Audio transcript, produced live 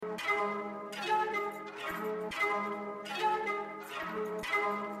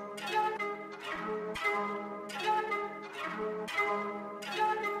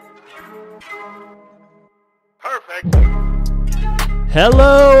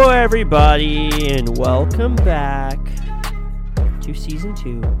Hello, everybody, and welcome back to Season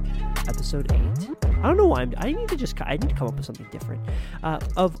 2, Episode 8. I don't know why I need to come up with something different.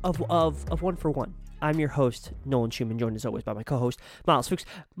 Of One for One. I'm your host, Nolan Schumann, joined as always by my co-host, Miles Fuchs.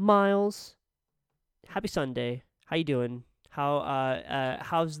 Miles, happy Sunday. How you doing?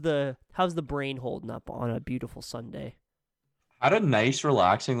 How's the brain holding up on a beautiful Sunday? Had a nice,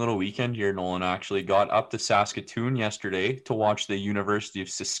 relaxing little weekend here, Nolan. Actually got up to Saskatoon yesterday to watch the University of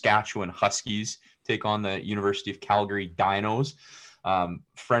Saskatchewan Huskies take on the University of Calgary Dinos.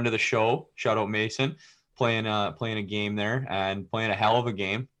 Friend of the show, shout out Mason, playing a game there and playing a hell of a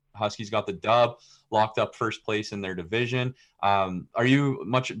game. Huskies got the dub, locked up first place in their division. Do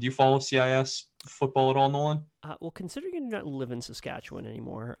you follow CIS football at all, Nolan? Well, considering I do not live in Saskatchewan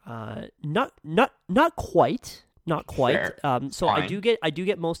anymore, not quite. Not quite. So fine. I do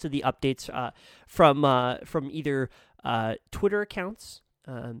get most of the updates from either Twitter accounts,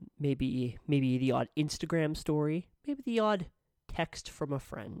 maybe the odd Instagram story, maybe the odd text from a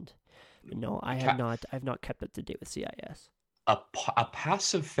friend. But no, I have not kept up to date with CIS. A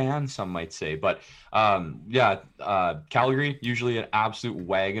passive fan, some might say, but Calgary, usually an absolute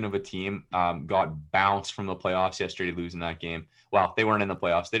wagon of a team, got bounced from the playoffs yesterday, losing that game. Well, they weren't in the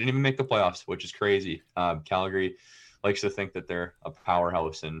playoffs. They didn't even make the playoffs, which is crazy. Calgary likes to think that they're a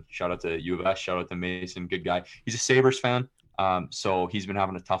powerhouse, and shout out to U of S, shout out to Mason, good guy. He's a Sabres fan, so he's been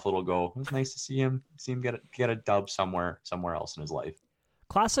having a tough little go. It was nice to see him get a dub somewhere else in his life.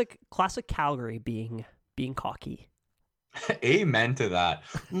 Classic Calgary being cocky. Amen to that.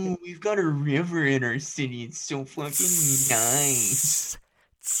 Ooh, we've got a river in our city. It's so fucking nice.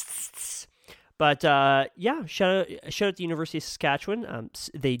 But shout out to University of Saskatchewan.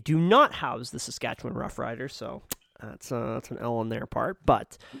 They do not house the Saskatchewan Roughriders, so that's an L on their part.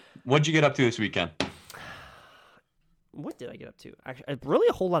 But what'd you get up to this weekend? What did I get up to? Actually, really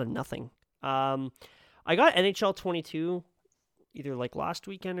a whole lot of nothing. I got NHL 22 either like last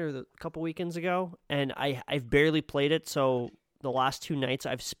weekend or a couple weekends ago, and I've barely played it. So the last 2 nights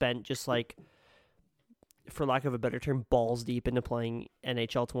I've spent just like, for lack of a better term, balls deep into playing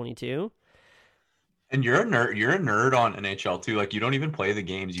NHL 22. And you're a nerd on NHL too. Like, you don't even play the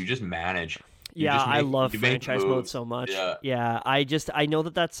games; you just manage. I love franchise mode so much. Yeah. I know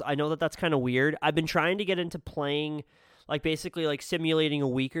that's kind of weird. I've been trying to get into playing, like basically like simulating a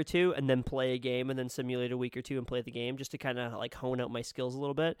week or two and then play a game and then simulate a week or two and play the game, just to kind of like hone out my skills a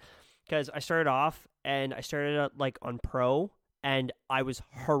little bit. Because I started off like on pro, and I was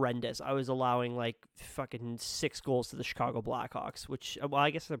horrendous. I was allowing like fucking 6 goals to the Chicago Blackhawks, which, well, I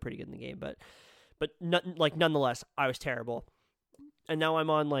guess they're pretty good in the game, but nonetheless, I was terrible. And now I'm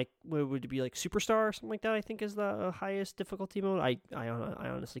on, like, what would it be, like Superstar or something like that, I think is the highest difficulty mode. I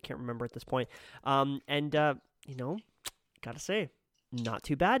honestly can't remember at this point. Gotta say, not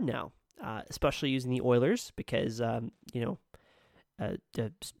too bad now, especially using the Oilers, because,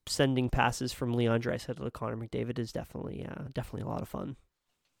 sending passes from Leon Draisaitl to Connor McDavid is definitely a lot of fun.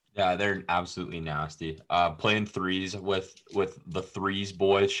 Yeah, they're absolutely nasty. Playing threes with the Threes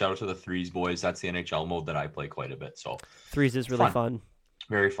boys. Shout out to the Threes boys. That's the NHL mode that I play quite a bit. So threes is really fun.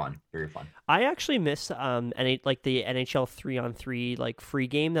 Very fun. Very fun. I actually miss the NHL 3-on-3 like free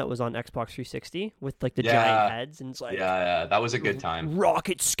game that was on Xbox 360 with like the giant heads, and it's like that was a good time.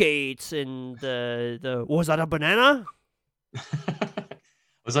 Rocket skates and the was that a banana? It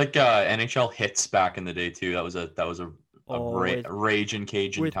was like NHL hits back in the day too. That was a rage and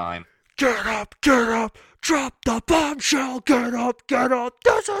Cajun time. Get up, drop the bombshell, get up,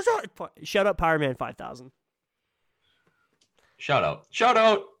 this is it. Shout out Power Man 5000. Shout out.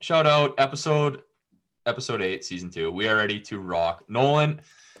 Episode 8, Season 2. We are ready to rock. Nolan,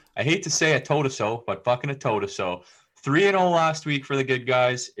 I hate to say a toe-to-so, but fucking a toe-to-so. 3-0 last week for the good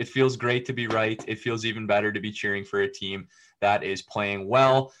guys. It feels great to be right. It feels even better to be cheering for a team that is playing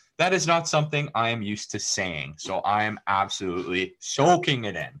well. That is not something I am used to saying, so I am absolutely soaking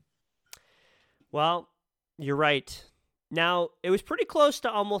it in. Well, you're right. Now, it was pretty close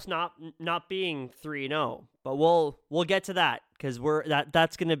to almost not being 3-0, but we'll get to that, because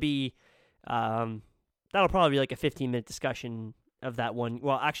that's going to be that'll probably be like a 15-minute discussion of that one.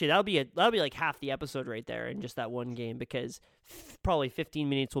 Well, actually, that'll be like half the episode right there in just that one game, because probably 15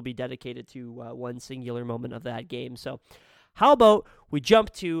 minutes will be dedicated to one singular moment of that game. So how about we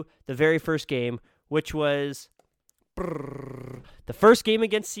jump to the very first game, which was the first game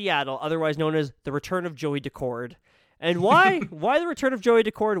against Seattle, otherwise known as the return of Joey Decord. And why the return of Joey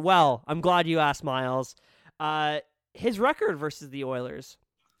Decord? Well, I'm glad you asked, Miles. His record versus the Oilers.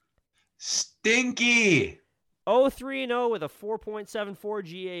 Stinky. 0-3-0 with a 4.74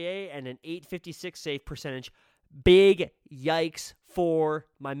 GAA and an .856 save percentage. Big yikes for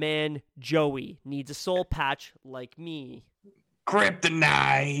my man Joey. Needs a soul patch like me.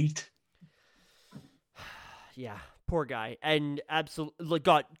 Kryptonite. Yeah, poor guy. And absolutely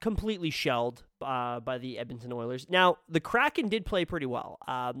got completely shelled by the Edmonton Oilers. Now, the Kraken did play pretty well.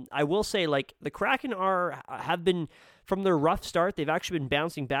 I will say, like, the Kraken have been, from their rough start, they've actually been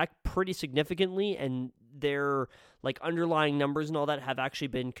bouncing back pretty significantly, and their like underlying numbers and all that have actually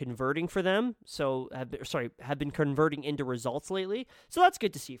been converting for them. So have been converting into results lately. So that's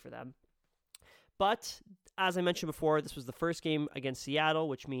good to see for them. But as I mentioned before, this was the first game against Seattle,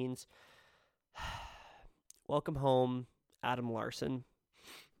 which means welcome home, Adam Larson.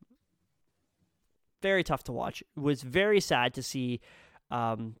 Very tough to watch. It was very sad to see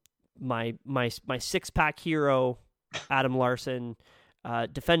my 6-pack hero, Adam Larson,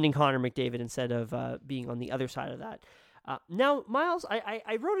 defending Connor McDavid instead of being on the other side of that. Now, Miles,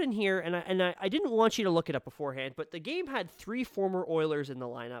 I wrote in here, and I didn't want you to look it up beforehand, but the game had 3 former Oilers in the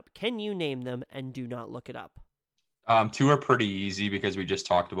lineup. Can you name them, and do not look it up? 2 are pretty easy because we just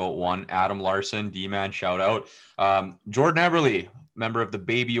talked about one. Adam Larson, D-man, shout out. Jordan Eberle, member of the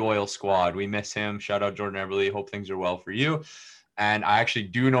Baby Oil squad. We miss him. Shout out Jordan Eberle. Hope things are well for you. And I actually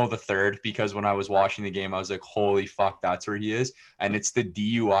do know the third because when I was watching the game, I was like, holy fuck, that's where he is. And it's the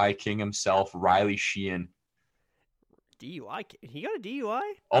DUI king himself, Riley Sheehan. DUI? He got a DUI?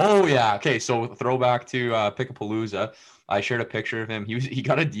 Oh, yeah. Okay, so throwback to Pickapalooza. I shared a picture of him. He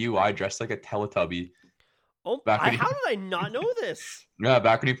got a DUI dressed like a Teletubby. Oh, how did I not know this? Yeah,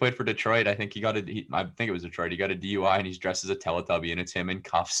 back when he played for Detroit, I think I think it was Detroit. He got a DUI and he's dressed as a Teletubby, and it's him in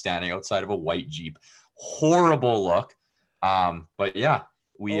cuffs standing outside of a white Jeep. Horrible look. But yeah,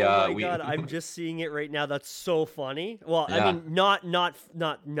 God, I'm just seeing it right now. That's so funny. Well, yeah. I mean, not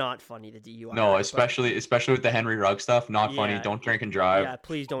funny, the DUI. No, especially with the Henry Rugg stuff. Not funny. Don't drink and drive. Yeah,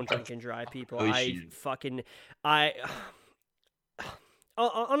 please don't drink and drive, people.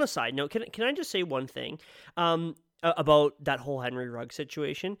 On a side note, can I just say one thing about that whole Henry Rugg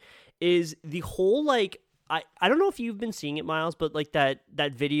situation? Is the whole like I don't know if you've been seeing it, Miles, but like that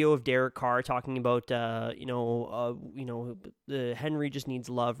video of Derek Carr talking about the Henry just needs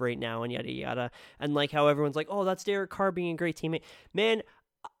love right now and yada yada, and like how everyone's like, oh, that's Derek Carr being a great teammate. Man,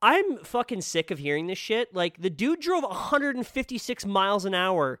 I'm fucking sick of hearing this shit. Like, the dude drove 156 miles an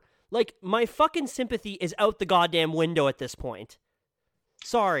hour. Like, my fucking sympathy is out the goddamn window at this point.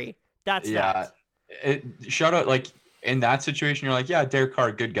 Sorry, that's that. Shout out, like, in that situation, you're like, yeah, Derek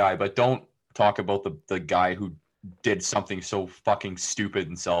Carr, good guy, but don't talk about the guy who did something so fucking stupid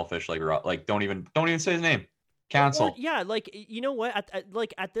and selfish. Like don't even say his name. Cancel. Well, yeah, like, you know what?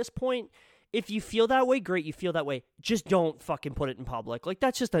 At this point, if you feel that way, great. You feel that way. Just don't fucking put it in public. Like,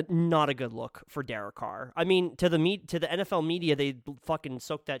 that's just not a good look for Derek Carr. I mean, to the NFL media, they fucking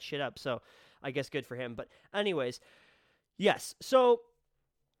soaked that shit up. So I guess good for him. But anyways, yes. So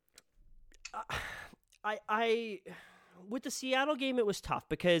I with the Seattle game, it was tough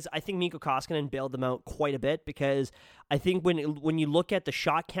because I think Mikko Koskinen bailed them out quite a bit, because I think when you look at the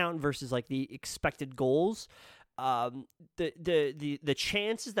shot count versus like the expected goals, the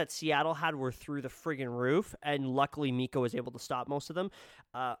chances that Seattle had were through the friggin' roof, and luckily Mikko was able to stop most of them.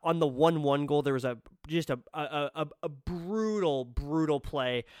 On the 1-1 goal, there was a brutal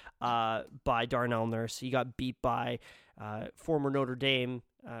play by Darnell Nurse. He got beat by former Notre Dame.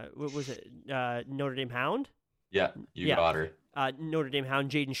 What was it? Notre Dame Hound? Yeah, got her. Notre Dame Hound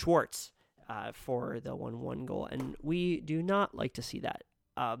Jaden Schwartz for the 1-1 goal, and we do not like to see that.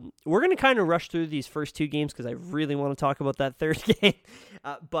 We're going to kind of rush through these first 2 games because I really want to talk about that third game.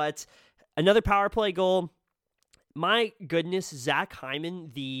 But another power play goal. My goodness, Zach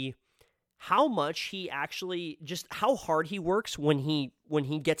Hyman, how much he actually, just how hard he works when he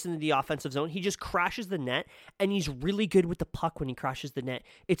gets into the offensive zone. He just crashes the net, and he's really good with the puck when he crashes the net.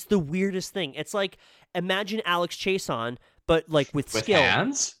 It's the weirdest thing. It's like, imagine Alex Chason, but like with skill.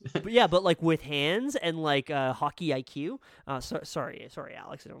 Hands? Yeah, but like with hands and like hockey IQ. Sorry,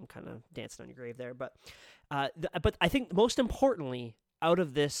 Alex. I'm kind of dancing on your grave there. But I think most importantly, out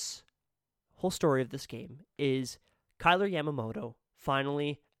of this whole story of this game, is Kyler Yamamoto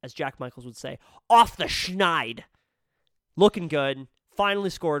finally, as Jack Michaels would say, off the schneid. Looking good.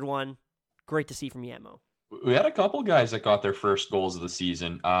 Finally scored one. Great to see from Yamo. We had a couple guys that got their first goals of the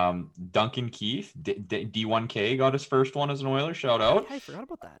season. Duncan Keith, D1K, got his first one as an Oiler. Shout out. I forgot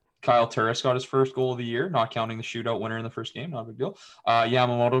about that. Kyle Turris got his first goal of the year, not counting the shootout winner in the first game. Not a big deal.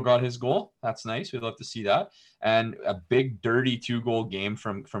 Yamamoto got his goal. That's nice. We'd love to see that. And a big, dirty 2-goal game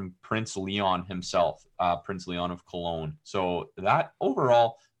from Prince Leon himself, Prince Leon of Cologne. So that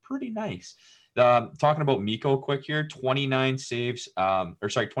overall, pretty nice. Talking about Mikko quick here, 27 saves on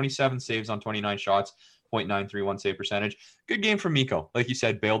 29 shots, .931 save percentage. Good game from Mikko. Like you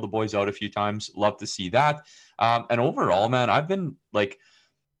said, bailed the boys out a few times. Love to see that. And overall, man, I've been like,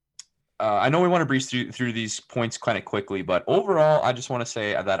 I know we want to breeze through these points kind of quickly, but overall, I just want to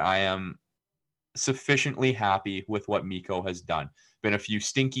say that I am sufficiently happy with what Mikko has done. Been a few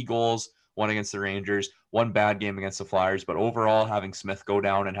stinky goals, one against the Rangers, one bad game against the Flyers, but overall, having Smith go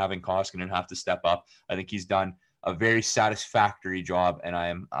down and having Koskinen have to step up, I think he's done a very satisfactory job, and I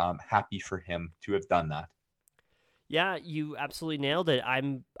am happy for him to have done that. Yeah, you absolutely nailed it.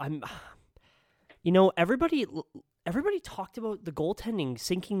 I'm, everybody talked about the goaltending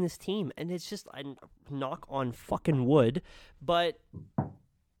sinking this team, and it's just I knock on fucking wood, but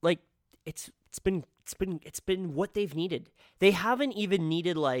like it's been what they've needed. They haven't even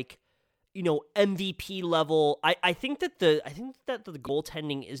needed like, MVP level. I think that the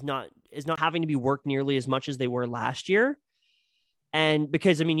goaltending is not having to be worked nearly as much as they were last year. And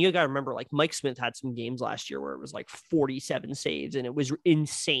because, you got to remember, like, Mike Smith had some games last year where it was like 47 saves, and it was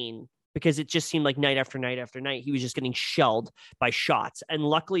insane because it just seemed like night after night after night, he was just getting shelled by shots. And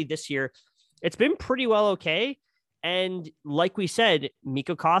luckily this year, it's been pretty well okay. And like we said,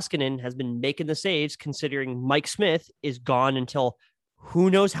 Mikko Koskinen has been making the saves, considering Mike Smith is gone until who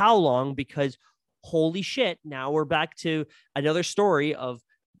knows how long, because holy shit, now we're back to another story of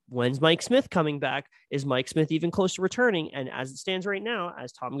when's Mike Smith coming back? Is Mike Smith even close to returning? And as it stands right now,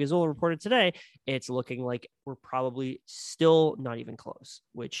 as Tom Gazzola reported today, it's looking like we're probably still not even close,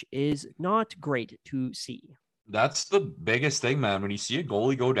 which is not great to see. That's the biggest thing, man. When you see a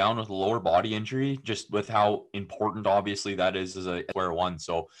goalie go down with a lower body injury, just with how important, obviously, that is as a square one.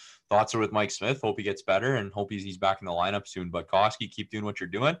 So thoughts are with Mike Smith. Hope he gets better and hope he's back in the lineup soon. But Koski, keep doing what you're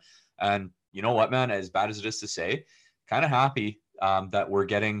doing. And you know what, man, as bad as it is to say, kind of happy that we're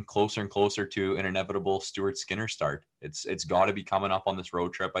getting closer and closer to an inevitable Stuart Skinner start. It's got to be coming up on this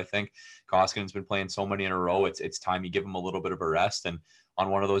road trip. I think Koskinen's been playing so many in a row. It's time you give him a little bit of a rest. And on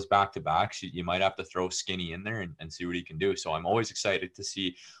one of those back-to-backs, you might have to throw Skinny in there and see what he can do. So I'm always excited to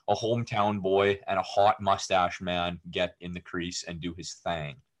see a hometown boy and a hot mustache man get in the crease and do his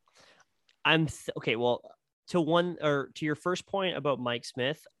thing. Okay. Well, to your first point about Mike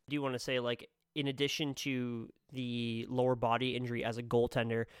Smith, I do want to say, like, in addition to the lower body injury as a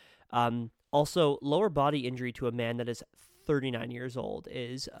goaltender, also lower body injury to a man that is 39 years old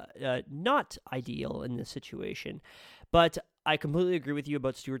is not ideal in this situation. But I completely agree with you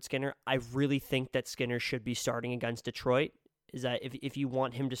about Stuart Skinner. I really think that Skinner should be starting against Detroit. Is that if you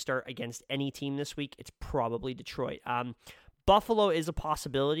want him to start against any team this week, it's probably Detroit. Buffalo is a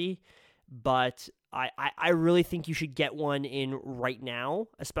possibility, but I really think you should get one in right now,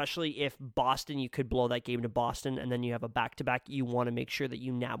 especially if Boston, you could blow that game to Boston, and then you have a back-to-back. You want to make sure that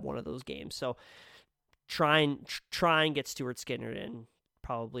you nab one of those games. So try and get Stuart Skinner in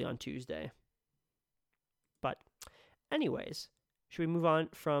probably on Tuesday. But anyways, should we move on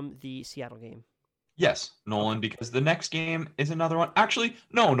from the Seattle game? Yes, Nolan, because the next game is another one. Actually,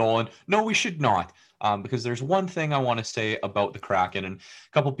 no, Nolan. No, we should not. Because there's one thing I want to say about the Kraken, and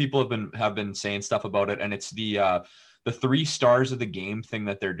a couple people have been saying stuff about it, and it's the 3 stars of the game thing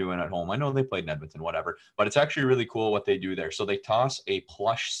that they're doing at home. I know they played in Edmonton, whatever, but it's actually really cool what they do there. So they toss a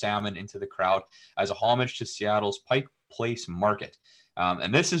plush salmon into the crowd as a homage to Seattle's Pike Place Market.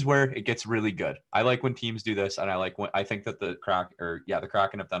 And this is where it gets really good. I like when teams do this, and I think that the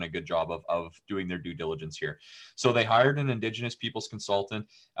Kraken have done a good job of doing their due diligence here. So they hired an Indigenous peoples consultant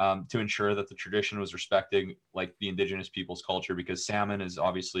to ensure that the tradition was respecting like the Indigenous peoples culture, because salmon is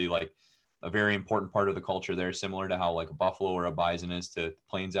obviously like a very important part of the culture there, similar to how like a buffalo or a bison is to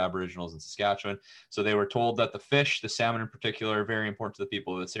Plains Aboriginals in Saskatchewan. So they were told that the fish, the salmon in particular, are very important to the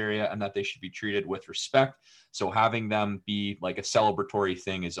people of this area and that they should be treated with respect. So having them be like a celebratory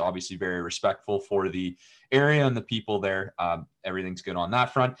thing is obviously very respectful for the area and the people there. Everything's good on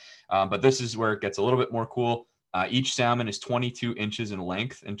that front. But this is where it gets a little bit more cool. Each salmon is 22 inches in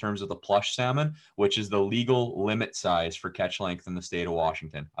length in terms of the plush salmon, which is the legal limit size for catch length in the state of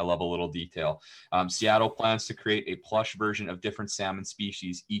Washington. I love a little detail. Seattle plans to create a plush version of different salmon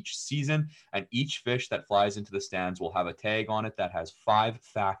species each season, and each fish that flies into the stands will have a tag on it that has 5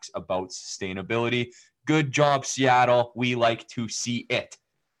 facts about sustainability. Good job, Seattle. We like to see it.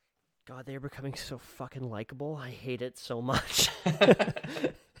 God, they're becoming so fucking likable. I hate it so much.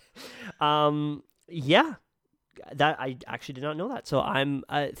 Yeah. That I actually did not know that. So I'm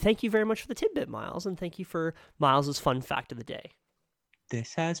thank you very much for the tidbit, Miles, and thank you for Miles's fun fact of the day.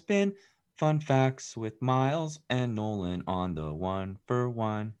 This has been Fun Facts with Miles and Nolan on the One for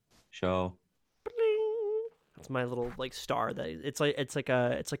One show. That's my little like star. That it's like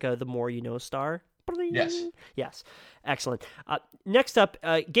a the more you know star. Yes. Yes. Excellent. Next up,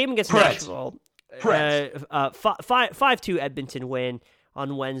 game against Nashville. Preds. 5-2 Edmonton win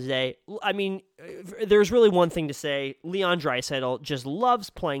on Wednesday. I mean, there's really one thing to say. Leon Draisaitl just loves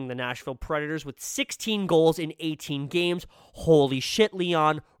playing the Nashville Predators with 16 goals in 18 games. Holy shit,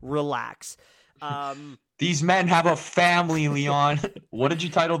 Leon, relax. These men have a family, Leon. What did you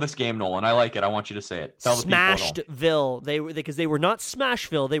title this game, Nolan? I like it. I want you to say it. Tell the Smashedville. Because they were not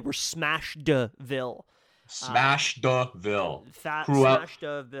Smashville. They were Smashedville. Smashedville.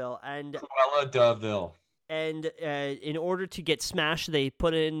 Smashedville. And Cruella Deville. And in order to get smashed, they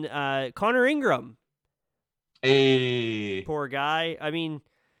put in Connor Ingram. Hey. Poor guy. I mean,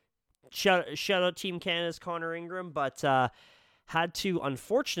 shout out Team Canada's Connor Ingram, but had to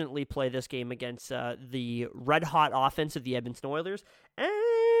unfortunately play this game against the red-hot offense of the Edmonton Oilers, and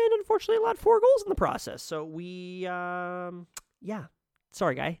unfortunately allowed 4 goals in the process. So we, sorry,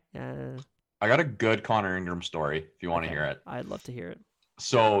 guy. I got a good Connor Ingram story if you want to hear it. I'd love to hear it.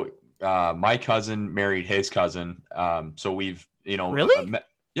 So my cousin married his cousin. So we've, really? Met,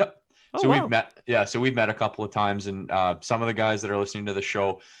 yep. Oh, so wow. we've met a couple of times, and some of the guys that are listening to the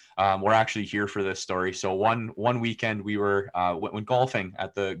show were actually here for this story. So one weekend we were went golfing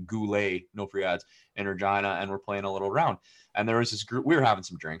at the Goulet, no free ads, in Regina, and we're playing a little round. And there was this group. We were having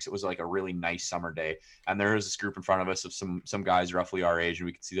some drinks. It was like a really nice summer day, and there was this group in front of us of some guys roughly our age, and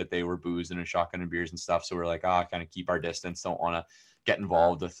we could see that they were boozing and shotgunning beers and stuff. So we're like, kind of keep our distance. Don't want to get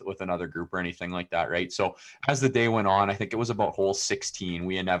involved with another group or anything like that, right? So as the day went on, I think it was about hole 16,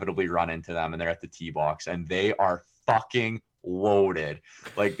 we inevitably run into them, and they're at the tee box, and they are fucking loaded.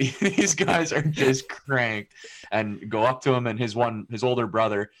 Like these guys are just cranked, and go up to him and his older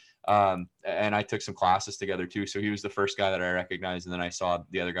brother. And I took some classes together too. So he was the first guy that I recognized. And then I saw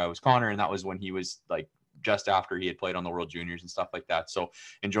the other guy was Connor, and that was when he was like just after he had played on the World Juniors and stuff like that. So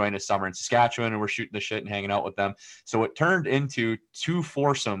enjoying his summer in Saskatchewan, and we're shooting the shit and hanging out with them. So it turned into 2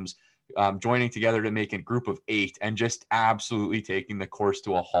 foursomes joining together to make a group of 8, and just absolutely taking the course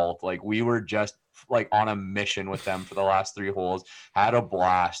to a halt. Like we were just like on a mission with them for the last 3 holes. Had a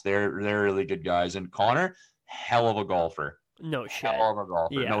blast. They're really good guys. And Connor, hell of a golfer. No shit. Hell of a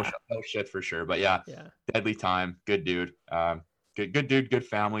golfer. Yeah. No shit for sure. But yeah. Deadly time. Good dude. Good dude, good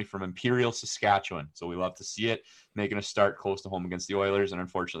family from Imperial, Saskatchewan. So we love to see it, making a start close to home against the Oilers. And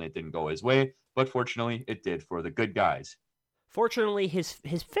unfortunately, it didn't go his way. But fortunately, it did for the good guys. Fortunately, his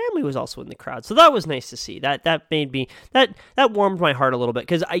family was also in the crowd, so that was nice to see. That made me that warmed my heart a little bit,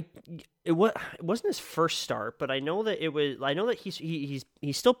 because it wasn't his first start, but I know that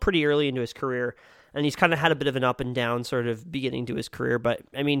he's still pretty early into his career, and he's kind of had a bit of an up and down sort of beginning to his career. But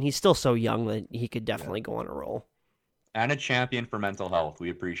I mean, he's still so young that he could definitely go on a roll. And a champion for mental health. We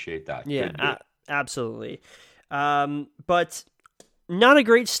appreciate that. Yeah, absolutely. But not a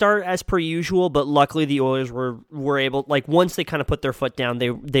great start as per usual, but luckily the Oilers were able, like once they kind of put their foot down,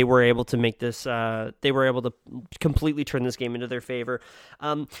 they were able to make this, they were able to completely turn this game into their favor.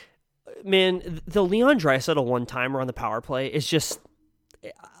 Man, the Leon Draisaitl one-timer on the power play is just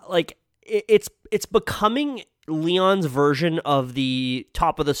like, it's becoming Leon's version of the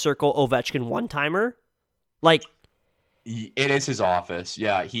top of the circle Ovechkin one-timer. Like, it is his office.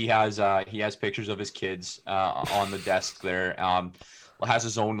 Yeah, he has pictures of his kids on the desk there. Has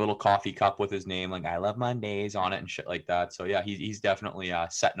his own little coffee cup with his name, like "I love Mondays" on it and shit like that. So yeah, he's definitely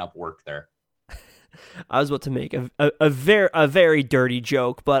setting up work there. I was about to make a very dirty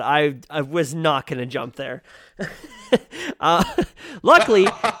joke, but I was not going to jump there. Luckily,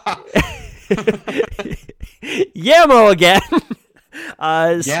 Yamo again.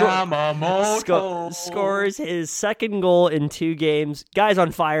 Scores his second goal in 2 games. Guy's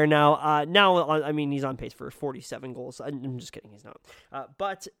on fire now. I mean, he's on pace for 47 goals. I'm just kidding. He's not.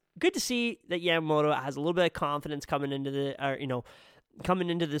 But good to see that Yamamoto has a little bit of confidence coming into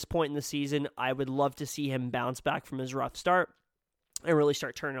this point in the season. I would love to see him bounce back from his rough start and really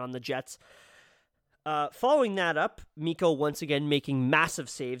start turning on the Jets. Following that up, Mikko once again making massive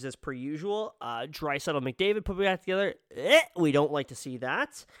saves as per usual. Draisaitl, McDavid put back together. We don't like to see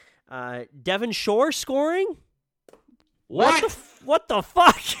that. Devon Shore scoring. What the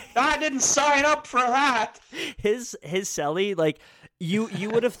fuck? I didn't sign up for that. His celly, like you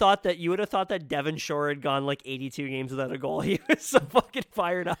would have thought that Devon Shore had gone like 82 games without a goal. He was so fucking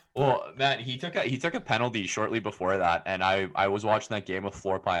fired up. Well, man, he took a penalty shortly before that, and I was watching that game with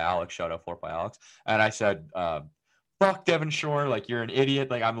Floor Pie Alex. Shout out Floor Pie Alex, and I said, "Fuck Devon Shore, like you're an idiot,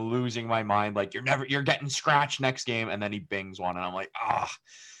 like I'm losing my mind, like you're getting scratched next game," and then he bings one, and I'm like,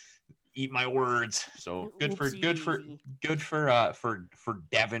 eat my words. So good for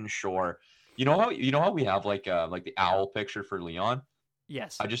Devon Shore. You know how we have like the owl picture for Leon?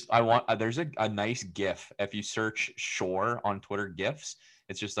 Yes. I want there's a nice GIF. If you search Shore on Twitter GIFs,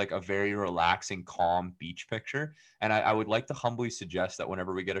 It's just like a very relaxing, calm beach picture. And I would like to humbly suggest that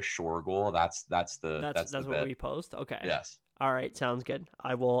whenever we get a shore goal, that's the what bit. we post. Okay. Yes. All right, sounds good.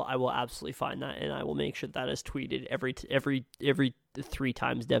 I will absolutely find that, and I will make sure that is tweeted every 3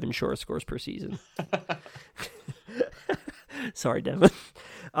 times Devon Shore scores per season. Sorry, Devon.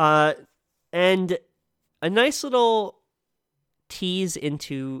 And a nice little tease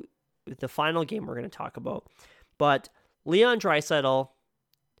into the final game we're going to talk about. But Leon Draisaitl,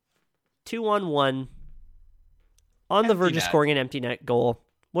 2-on-1, on the verge of scoring an empty net goal.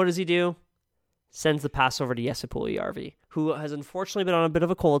 What does he do? Sends the pass over to Jesse Puljujärvi, who has unfortunately been on a bit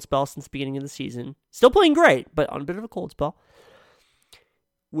of a cold spell since the beginning of the season. Still playing great, but on a bit of a cold spell.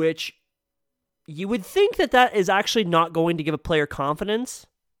 Which you would think that is actually not going to give a player confidence,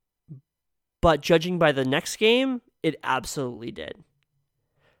 but judging by the next game, it absolutely did.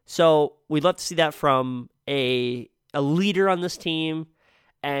 So we'd love to see that from a leader on this team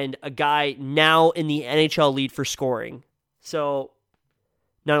and a guy now in the NHL lead for scoring. So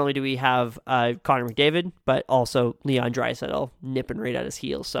not only do we have Connor McDavid, but also Leon Draisaitl nipping right at his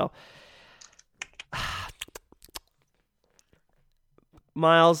heels. So,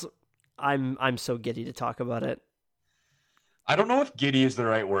 Miles, I'm so giddy to talk about it. I don't know if giddy is the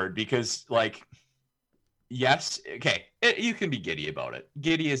right word because, like, yes, okay, you can be giddy about it.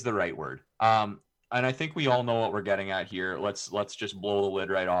 Giddy is the right word. And I think we all know what we're getting at here. Let's just blow the lid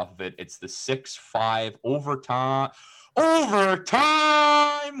right off of it. It's the 6-5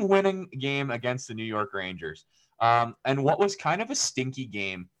 overtime winning game against the New York Rangers. And what was kind of a stinky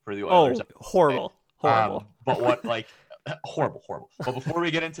game for the Oilers. Horrible. But what, like, horrible. But before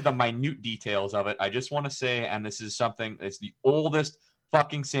we get into the minute details of it, I just want to say, and this is something, it's the oldest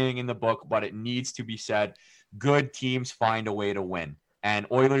fucking saying in the book, but it needs to be said, good teams find a way to win. And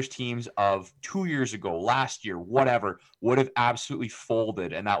Oilers teams of 2 years ago, last year, whatever, would have absolutely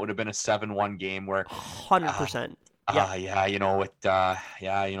folded, and that would have been a 7-1 game where 100%. we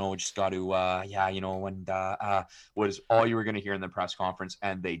just got to, was all you were going to hear in the press conference.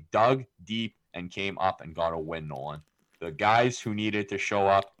 And they dug deep and came up and got a win, Nolan. The guys who needed to show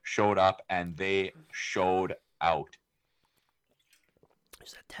up, showed up, and they showed out.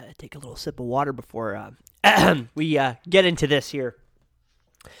 Just have to take a little sip of water before we get into this here.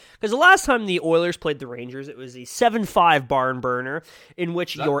 Because the last time the Oilers played the Rangers, it was a 7-5 barn burner in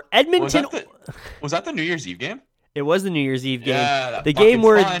which your Edmonton... Was that the New Year's Eve game? It was the New Year's Eve game. Yeah, the game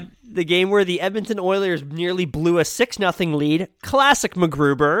where the Edmonton Oilers nearly blew a 6-0 lead. Classic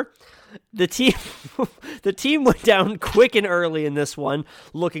McGruber. The team went down quick and early in this one,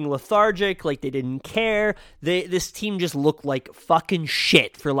 looking lethargic, like they didn't care. This team just looked like fucking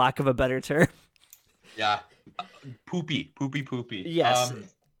shit, for lack of a better term. Yeah, poopy. Yes.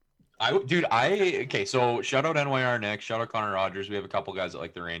 So shout out NYR Nick, shout out Connor Rogers. We have a couple guys that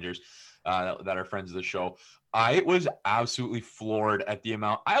like the Rangers that are friends of the show. I was absolutely floored at the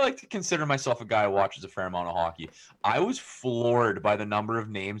amount. I like to consider myself a guy who watches a fair amount of hockey. I was floored by the number of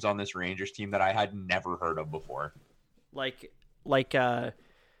names on this Rangers team that I had never heard of before. You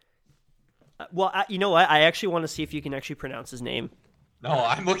know what? I actually want to see if you can actually pronounce his name. No,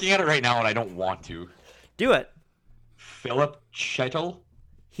 I'm looking at it right now and I don't want to. Do it. Philip Chettle?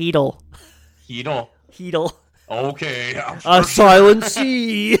 Hedel. Okay. A silent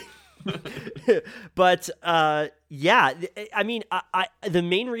C. But yeah, I mean, I the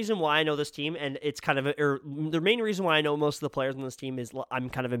main reason why I know this team, and it's kind of the main reason why I know most of the players on this team is, I'm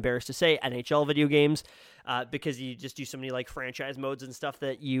kind of embarrassed to say, NHL video games, because you just do so many like franchise modes and stuff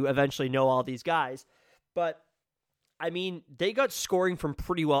that you eventually know all these guys. But I mean, they got scoring from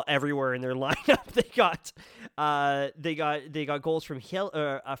pretty well everywhere in their lineup. They got goals from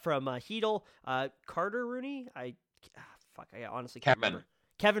Hedel, Carter Rooney. I honestly can't remember.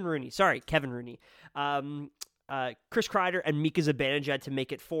 Kevin Rooney. Chris Kreider and Mika Zibanejad to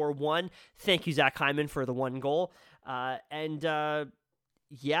make it 4-1. Thank you, Zach Hyman, for the one goal. Yeah.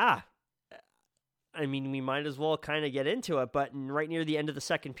 I mean, we might as well kind of get into it, but right near the end of the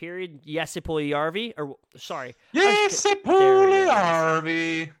second period, Jesse Puljujärvi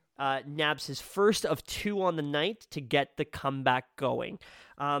nabs his first of 2 on the night to get the comeback going.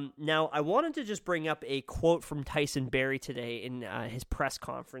 Now, I wanted to just bring up a quote from Tyson Barrie today in his press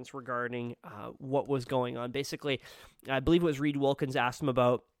conference regarding what was going on. Basically, I believe it was Reed Wilkins asked him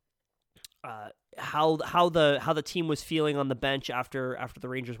about how the team was feeling on the bench after the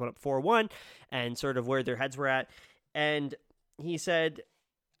Rangers went up 4-1 and sort of where their heads were at. And he said,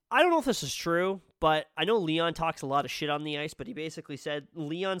 I don't know if this is true, but I know Leon talks a lot of shit on the ice, but he basically said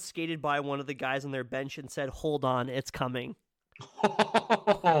Leon skated by one of the guys on their bench and said, "Hold on, it's coming."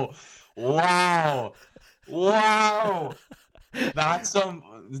 Oh, wow.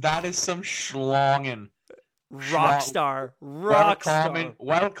 That is some schlongen. Rockstar. Welcome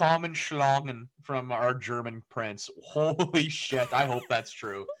schlongen from our German prince. Holy shit! I hope that's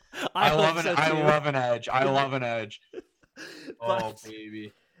true. I love an edge. I love an edge. Oh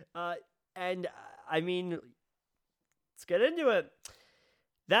baby. And I mean, let's get into it.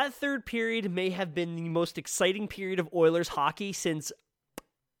 That third period may have been the most exciting period of Oilers hockey since.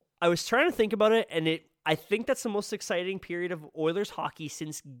 I was trying to think about it, and I think that's the most exciting period of Oilers hockey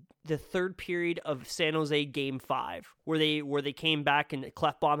since the third period of San Jose Game 5, where they came back and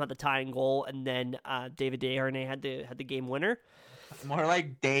Klefbom had the tying goal, and then David Desharnais had the game winner. More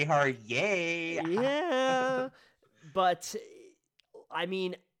like Dehar, yay! Yeah, but I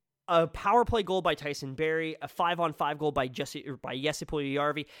mean, a power play goal by Tyson Barrie, a 5-on-5 goal by Jesse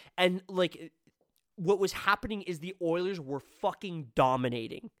Puljujärvi, and like what was happening is the Oilers were fucking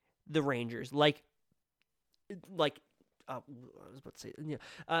dominating the Rangers, like I was about to say,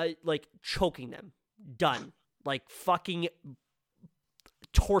 like choking them, done, like fucking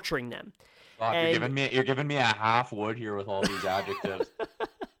torturing them. Fuck, you're giving me a half wood here with all these adjectives.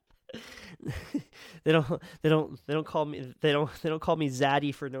 They don't call me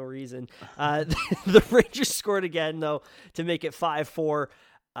Zaddy for no reason. The Rangers scored again though to make it 5-4.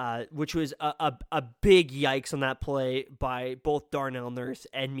 Which was a big yikes on that play by both Darnell Nurse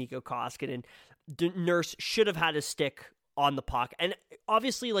and Mikko Koskinen. Nurse should have had his stick on the puck, and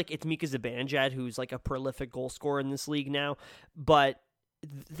obviously, like, it's Mika Zibanejad who's like a prolific goal scorer in this league now, but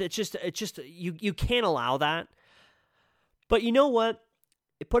it's just you can't allow that. But you know what?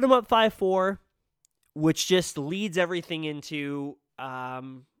 It put him up 5-4, which just leads everything into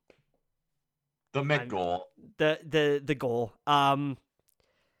the Mick goal. The goal.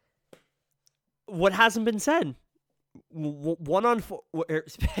 What hasn't been said? 1-on-4.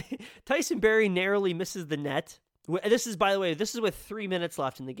 Tyson Barrie narrowly misses the net. This is, by the way, with 3 minutes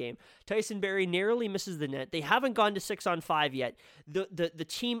left in the game. Tyson Barrie narrowly misses the net. They haven't gone to 6-on-5 yet. The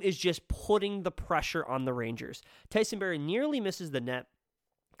team is just putting the pressure on the Rangers. Tyson Barrie nearly misses the net.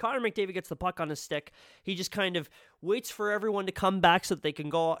 Connor McDavid gets the puck on his stick. He just kind of waits for everyone to come back so that they can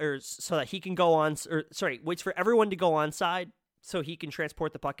go, or so that he can go on. Or sorry, waits for everyone to go onside so he can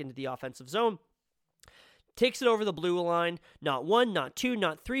transport the puck into the offensive zone. Takes it over the blue line. Not 1, not 2,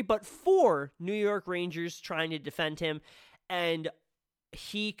 not 3, but 4 New York Rangers trying to defend him. And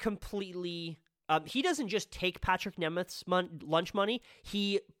he completely... he doesn't just take Patrick Nemeth's lunch money.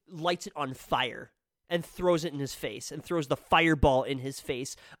 He lights it on fire and throws it in his face and throws the fireball in his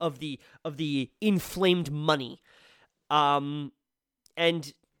face of the inflamed money. And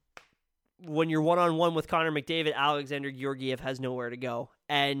when you're one-on-one with Connor McDavid, Alexander Georgiev has nowhere to go.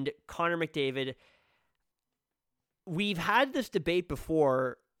 And Connor McDavid... We've had this debate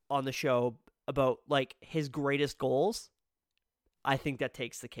before on the show about like his greatest goals. I think that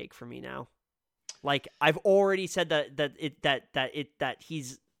takes the cake for me now. Like, I've already said that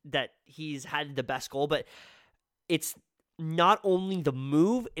he's had the best goal, but it's not only the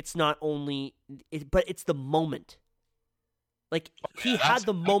move, but it's the moment. Like, he had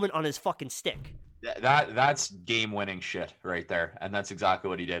the moment on his fucking stick. That's game-winning shit right there, and that's exactly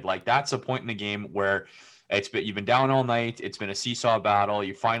what he did. Like, that's a point in the game where you've been down all night. It's been a seesaw battle.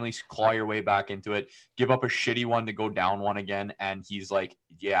 You finally claw your way back into it, give up a shitty one to go down one again. And he's like,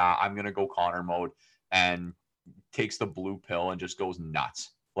 yeah, I'm going to go Connor mode, and takes the blue pill and just goes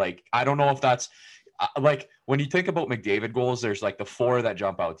nuts. Like, I don't know if that's like when you think about McDavid goals, there's like the 4 that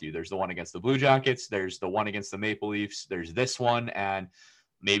jump out to you. There's the one against the Blue Jackets. There's the one against the Maple Leafs. There's this one. And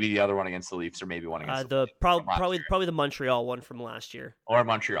maybe the other one against the Leafs, or maybe one against probably the Montreal one from last year. Or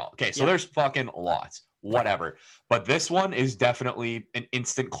Montreal. Okay, so There's fucking lots. Whatever. But this one is definitely an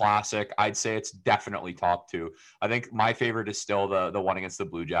instant classic. I'd say it's definitely top 2. I think my favorite is still the one against the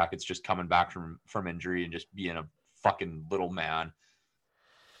Blue Jackets, just coming back from injury and just being a fucking little man.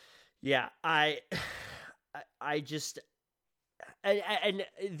 Yeah, I just... And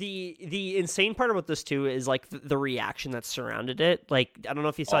the insane part about this too is like the reaction that surrounded it. Like, I don't know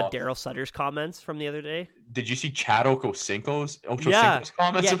if you saw Daryl Sutter's comments from the other day. Did you see Chad Ochocinco's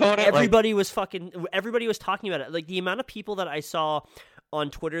comments about it? Everybody was talking about it. Like, the amount of people that I saw on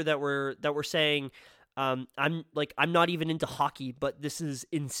Twitter that were saying, I'm not even into hockey, but this is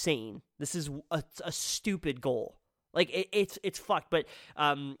insane. This is a stupid goal. Like, it's fucked. But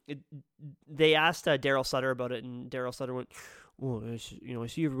they asked Daryl Sutter about it, and Daryl Sutter went, well, I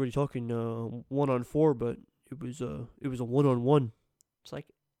see everybody talking 1-on-4, but it was a 1-on-1. It's like,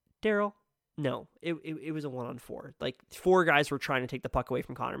 Daryl, No, it was a 1-on-4. Like 4 guys were trying to take the puck away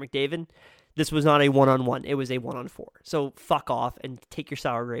from Connor McDavid. This was not a 1-on-1. It was a 1-on-4. So fuck off and take your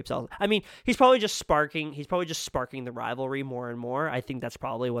sour grapes out. I mean, he's probably just sparking the rivalry more and more. I think that's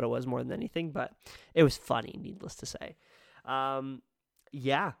probably what it was more than anything, but it was funny, needless to say.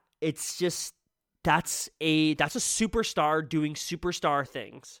 Yeah, it's just that's a superstar doing superstar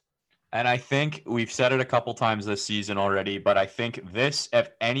things. And I think we've said it a couple times this season already, but I think this, if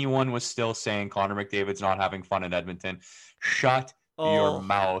anyone was still saying Connor McDavid's not having fun in Edmonton, shut your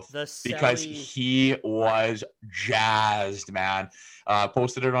mouth, because he was jazzed, man.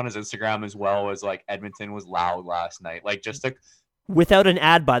 Posted it on his Instagram as well as like Edmonton was loud last night. Like just without an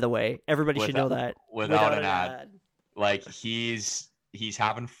ad, by the way. Everybody should know that. Without an ad. Like he's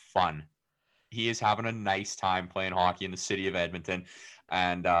having fun. He is having a nice time playing hockey in the city of Edmonton.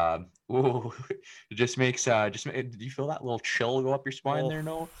 And it just makes do you feel that little chill go up your spine there,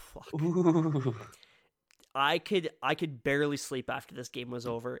 Noah? I could barely sleep after this game was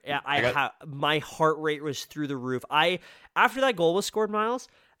over. My heart rate was through the roof. After that goal was scored, Miles,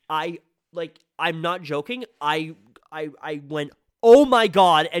 I'm not joking. I went, oh my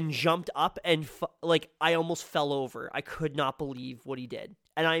God, and jumped up and I almost fell over. I could not believe what he did.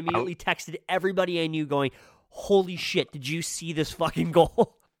 And I immediately texted everybody I knew going, holy shit, did you see this fucking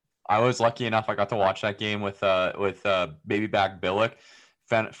goal? I was lucky enough. I got to watch that game with baby back Billick,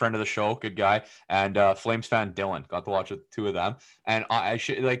 friend of the show, good guy, and Flames fan Dylan. Got to watch it, 2 of them. And I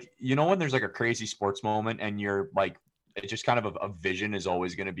should, like, when there's like a crazy sports moment and you're like, it's just kind of a vision is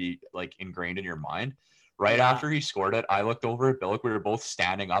always going to be like ingrained in your mind. Right after he scored it, I looked over at Billick. We were both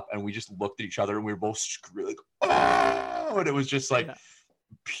standing up and we just looked at each other and we were both screaming like, oh! And it was just like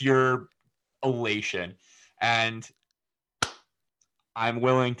pure elation. And I'm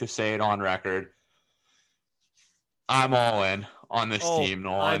willing to say it on record. I'm all in on this team,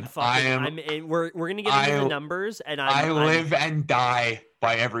 Nolan. I'm in. We're gonna get into the numbers, and I live and die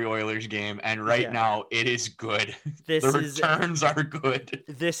by every Oilers game, and right now it is good. The returns are good.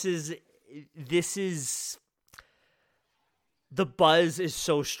 This is the buzz is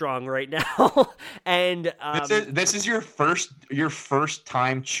so strong right now, and this is your first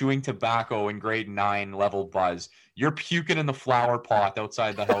time chewing tobacco in grade 9 level buzz. You're puking in the flower pot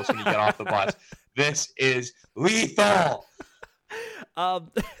outside the house when you get off the bus. This is lethal.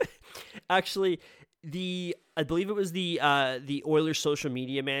 Actually, I believe it was the Oilers social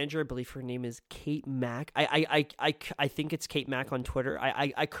media manager. I believe her name is Kate Mack. I think it's Kate Mack on Twitter.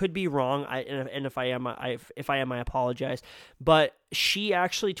 I could be wrong. And if I am, I apologize. But she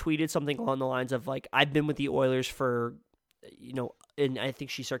actually tweeted something along the lines of like, I've been with the Oilers for, and I think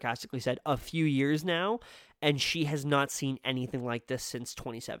she sarcastically said a few years now, and she has not seen anything like this since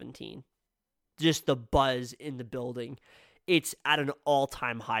 2017. Just the buzz in the building. It's at an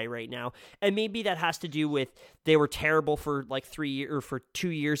all-time high right now. And maybe that has to do with they were terrible for like 3 years or for 2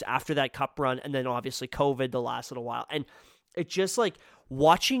 years after that cup run. And then obviously COVID the last little while. And it's just like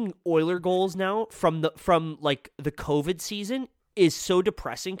watching Oiler goals now from the COVID season is so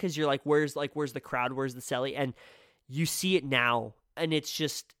depressing. Cause you're like, where's the crowd? Where's the celly? And you see it now and it's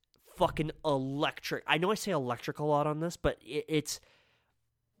just fucking electric. I know I say electric a lot on this, but it's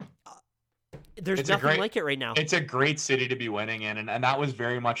there's nothing like it right now. It's a great city to be winning in, and that was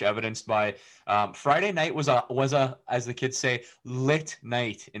very much evidenced by Friday night was a as the kids say lit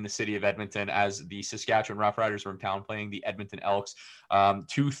night in the city of Edmonton as the Saskatchewan Roughriders were in town playing the Edmonton Elks.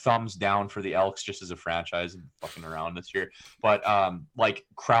 2 thumbs down for the Elks just as a franchise and fucking around this year, but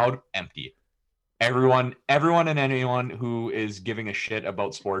crowd empty. Everyone and anyone who is giving a shit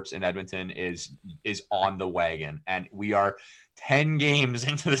about sports in Edmonton is on the wagon, and we are 10 games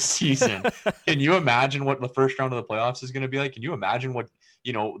into the season. Can you imagine what the first round of the playoffs is going to be like? Can you imagine what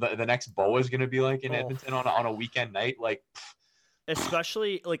the next BOA is going to be like in Edmonton on a weekend night? Like,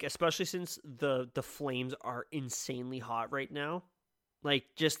 especially since the Flames are insanely hot right now. Like,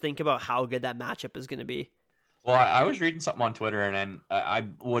 just think about how good that matchup is going to be. Well, I was reading something on Twitter, and I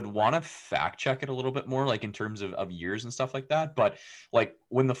would want to fact check it a little bit more, like in terms of years and stuff like that. But like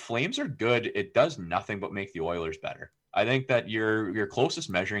when the Flames are good, it does nothing but make the Oilers better. I think that your closest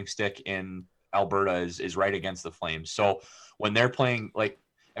measuring stick in Alberta is right against the Flames. So when they're playing, like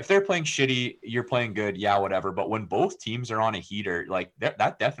if they're playing shitty, you're playing good, yeah, whatever. But when both teams are on a heater, like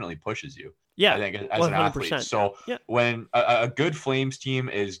that definitely pushes you. Yeah, I think as 100%. An athlete. So when a good Flames team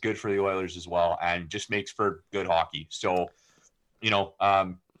is good for the Oilers as well, and just makes for good hockey. So,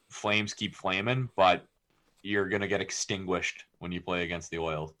 Flames keep flaming, but you're gonna get extinguished when you play against the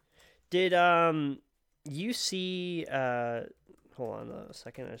Oils. Did you see? Hold on a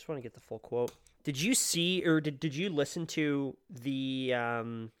second. I just want to get the full quote. Did you see or did you listen to the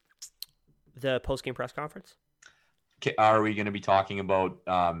The post-game press conference? Are we going to be talking about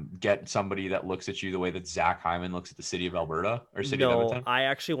get somebody that looks at you the way that Zach Hyman looks at the city of Alberta or city of Edmonton? I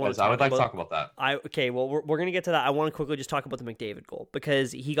actually want to I would like to talk about that. Well, we're going to get to that. I want to quickly just talk about the McDavid goal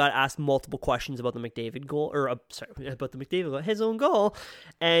because he got asked multiple questions about the McDavid goal, about the McDavid goal, his own goal,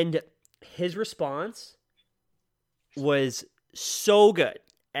 and his response was so good.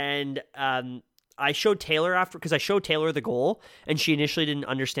 And I showed Taylor because I showed Taylor the goal, and she initially didn't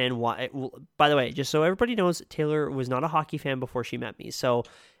understand why. By the way, just so everybody knows, Taylor was not a hockey fan before she met me, so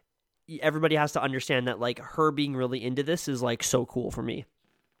everybody has to understand that like her being really into this is like so cool for me.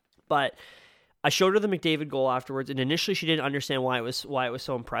 But I showed her the McDavid goal afterwards, and initially she didn't understand why it was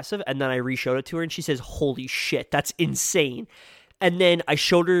so impressive, and then I re-showed it to her, and she says, "Holy shit, that's insane!" And then I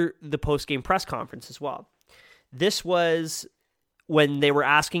showed her the post-game press conference as well. This was when they were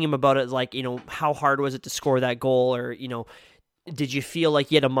asking him about it, like, you know, how hard was it to score that goal? Or, you know, did you feel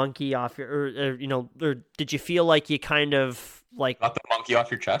like you had a monkey off or did you feel like you kind of like got the monkey off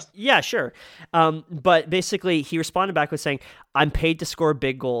your chest? Yeah, sure. But basically he responded back with saying, "I'm paid to score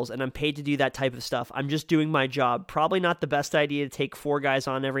big goals and I'm paid to do that type of stuff. I'm just doing my job. Probably not the best idea to take 4 guys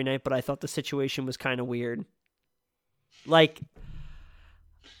on every night, but I thought the situation was kind of weird." Like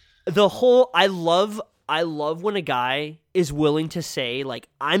I love when a guy is willing to say, like,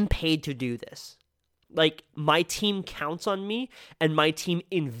 I'm paid to do this. Like, my team counts on me and my team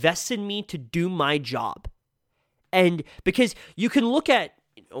invests in me to do my job. And because you can look at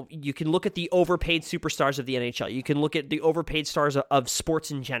the overpaid superstars of the NHL. You can look at the overpaid stars of sports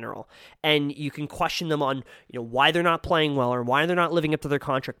in general, and you can question them on, you know, why they're not playing well or why they're not living up to their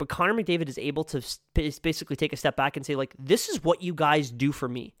contract. But Connor McDavid is able to basically take a step back and say, like, this is what you guys do for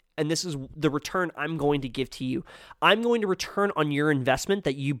me. And this is the return I'm going to give to you. I'm going to return on your investment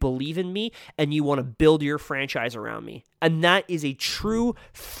that you believe in me and you want to build your franchise around me. And that is a true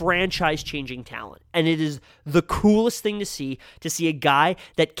franchise-changing talent. And it is the coolest thing to see a guy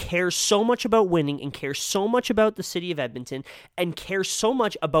that cares so much about winning and cares so much about the city of Edmonton and cares so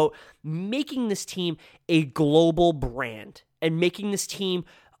much about making this team a global brand and making this team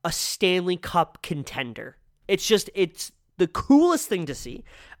a Stanley Cup contender. It's the coolest thing to see.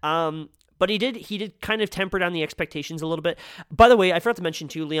 But he did kind of temper down the expectations a little bit. By the way, I forgot to mention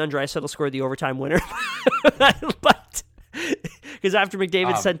too, Leon Draisaitl scored the overtime winner. But because after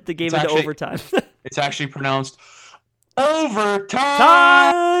McDavid sent the game into overtime. It's actually pronounced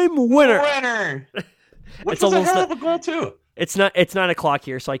overtime winner. Which was a hell of a goal too. It's 9 o'clock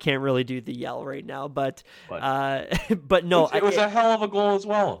here, so I can't really do the yell right now. But no, it was a hell of a goal as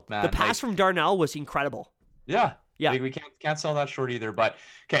well, man. The pass from Darnell was incredible. Yeah. Yeah, we can't sell that short either. But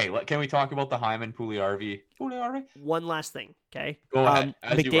okay, can we talk about the Hyman Puljujärvi? One last thing, okay? Go ahead.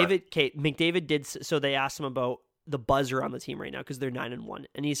 McDavid did. So they asked him about the buzzer on the team right now because they're 9-1,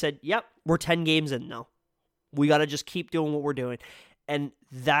 and he said, "Yep, we're 10 games in now. We got to just keep doing what we're doing," and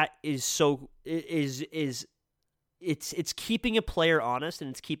that is so it's keeping a player honest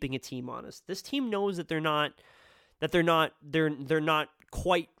and it's keeping a team honest. This team knows that they're not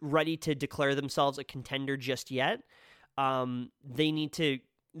quite ready to declare themselves a contender just yet. They need to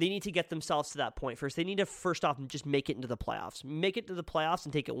get themselves to that point first. They need to first off just make it into the playoffs. Make it to the playoffs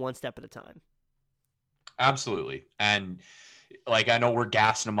and take it one step at a time. Absolutely. And like, I know we're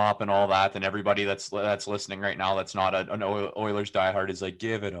gassing them up and all that, and everybody that's listening right now that's not an Oilers diehard is like,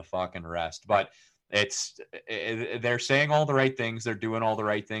 give it a fucking rest. But they're saying all the right things. They're doing all the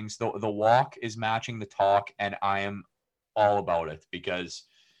right things. The walk is matching the talk, and I am all about it because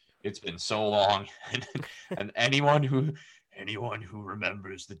it's been so long. And anyone who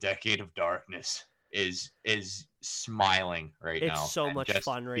remembers the decade of darkness is smiling right now. It's so much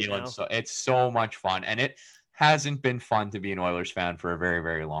fun right now. It's so much fun, and it hasn't been fun to be an Oilers fan for a very,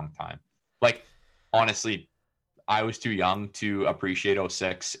 very long time. Like, honestly, I was too young to appreciate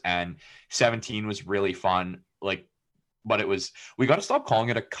 06, and 17 was really fun. Like, but we got to stop calling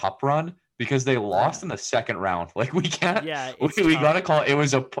it a cup run because they lost in the second round. Like, we can't. Yeah, we got to call it. It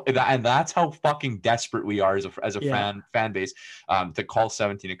was and that's how fucking desperate we are as a fan base to call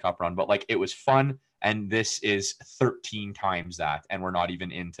 17 a cup run. But like, it was fun, and this is 13 times that, and we're not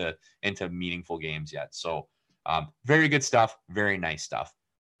even into meaningful games yet. So, very good stuff. Very nice stuff.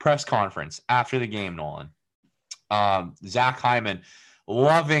 Press conference after the game, Nolan. Zach Hyman,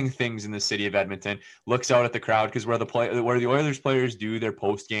 loving things in the city of Edmonton, looks out at the crowd because where the Oilers players do their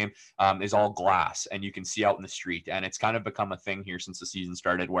post game is all glass, and you can see out in the street. And it's kind of become a thing here since the season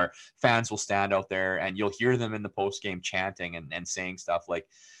started, where fans will stand out there and you'll hear them in the post game chanting and saying stuff like,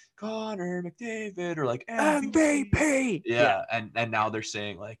 Connor McDavid or like MVP. Yeah. And now they're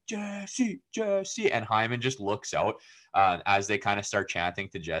saying like Jesse, and Hyman just looks out as they kind of start chanting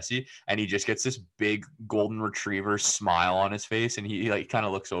to Jesse, and he just gets this big golden retriever smile on his face, and he like kind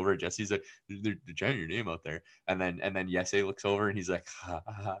of looks over at Jesse. He's like, they're chanting your name out there, and then Jesse looks over and he's like, ha,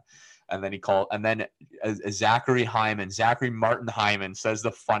 ha, ha. And then Zachary Martin Hyman says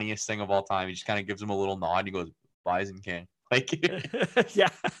the funniest thing of all time. He just kind of gives him a little nod. He goes, Bison King. Like, yeah.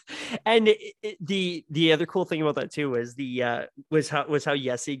 And the other cool thing about that too is was how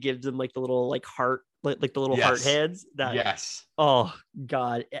Jesse gives them like the little like heart, like the little heart heads. Yes. Oh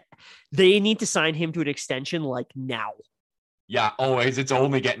God, they need to sign him to an extension like now. Yeah. Always. It's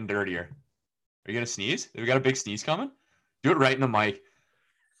only getting dirtier. Are you gonna sneeze? We got a big sneeze coming. Do it right in the mic.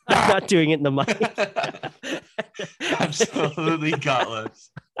 I'm not doing it in the mic. Absolutely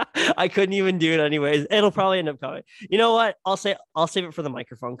gutless. I couldn't even do it anyways. It'll probably end up coming. You know what? I'll save it for the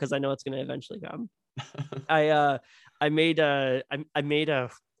microphone because I know it's going to eventually come. I made a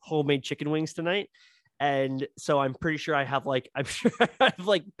homemade chicken wings tonight, and so I'm pretty sure I have like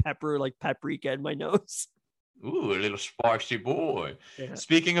paprika in my nose. Ooh, a little spicy boy. Yeah.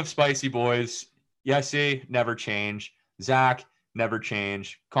 Speaking of spicy boys, Jesse never change. Zach never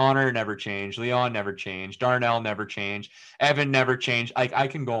change. Connor never change. Leon never change. Darnell never change. Evan never change. I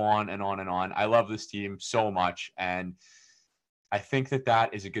can go on and on and on. I love this team so much, and I think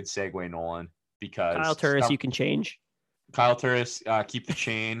that is a good segue, Nolan, because Kyle Turris, you can change. Kyle Turris, keep the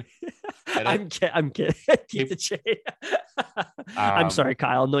chain. I'm kidding. Keep the chain. I'm sorry,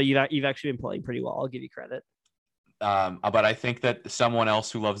 Kyle. No, you've actually been playing pretty well. I'll give you credit. But I think that someone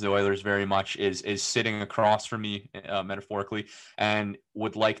else who loves the Oilers very much is sitting across from me, metaphorically, and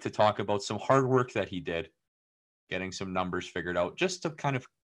would like to talk about some hard work that he did, getting some numbers figured out, just to kind of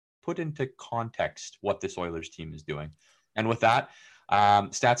put into context what this Oilers team is doing. And with that,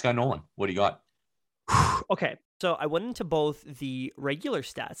 stats guy Nolan, what do you got? Okay, so I went into both the regular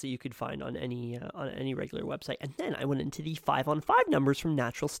stats that you could find on any regular website, and then I went into the 5-on-5 numbers from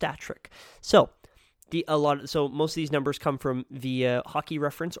Natural Stat Trick. So most of these numbers come from via Hockey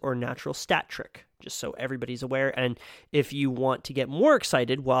Reference or Natural Stat Trick, just so everybody's aware. And if you want to get more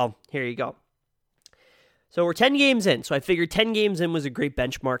excited, well, here you go. So we're 10 games in. So I figured 10 games in was a great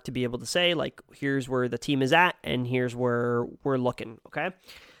benchmark to be able to say, like, here's where the team is at, and here's where we're looking, okay?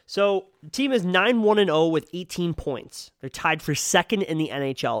 So the team is 9-1-0 with 18 points. They're tied for second in the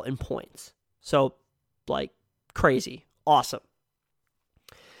NHL in points. So, like, crazy. Awesome.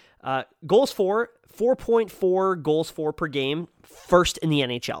 Goals for, 4.4 goals for per game, first in the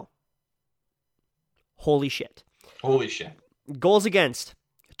NHL. Holy shit. Goals against,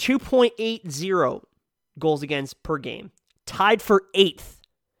 2.80 goals against per game, tied for 8th.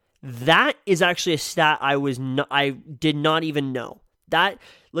 That is actually a stat I did not even know. That,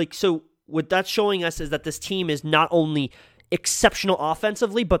 like, so what that's showing us is that this team is not only exceptional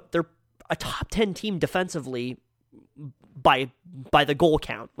offensively, but they're a top 10 team defensively by the goal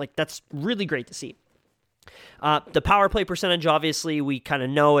count. Like, that's really great to see. The power play percentage, obviously, we kind of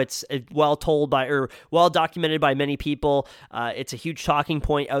know it's well documented by many people. It's a huge talking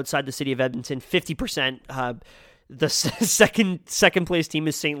point outside the city of Edmonton. 50%. The second place team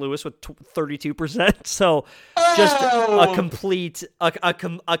is St. Louis with 32%. So just a complete like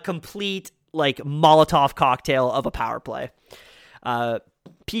Molotov cocktail of a power play.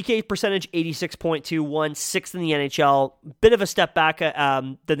 PK percentage 86.21, sixth in the NHL. Bit of a step back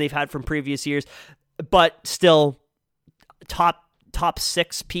than they've had from previous years, but still top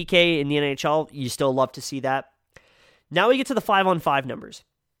 6 PK in the NHL. You still love to see that. Now we get to the 5-on-5 numbers.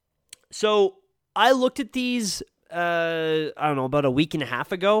 So I looked at these, I don't know, about a week and a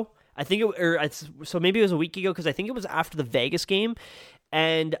half ago. So maybe it was a week ago, because I think it was after the Vegas game,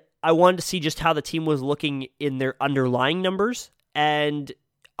 and I wanted to see just how the team was looking in their underlying numbers, and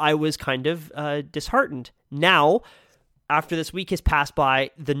I was kind of disheartened. Now, after this week has passed by,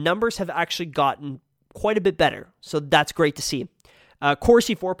 the numbers have actually gotten quite a bit better, so that's great to see.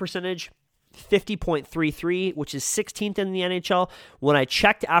 Corsi for percentage, 50.33, which is 16th in the NHL. When I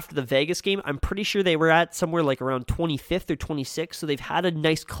checked after the Vegas game, I'm pretty sure they were at somewhere like around 25th or 26th, so they've had a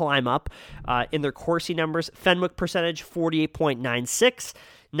nice climb up in their Corsi numbers. Fenwick percentage, 48.96,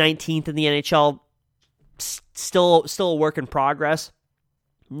 19th in the NHL. Still a work in progress.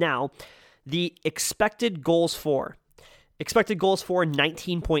 Now, the expected goals for,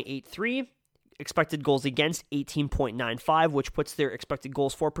 19.83. Expected goals against, 18.95, which puts their expected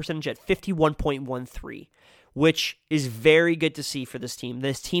goals for percentage at 51.13, which is very good to see for this team.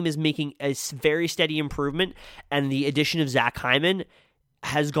 This team is making a very steady improvement, and the addition of Zach Hyman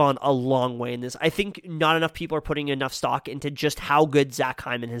has gone a long way in this. I think not enough people are putting enough stock into just how good Zach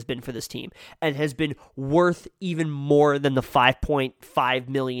Hyman has been for this team and has been worth even more than the $5.5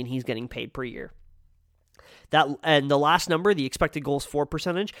 million he's getting paid per year. And the last number, the expected goals for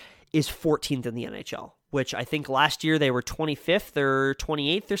percentage, is 14th in the NHL, which I think last year they were 25th or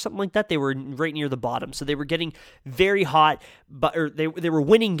 28th or something like that. They were right near the bottom. So they were getting very hot, but they were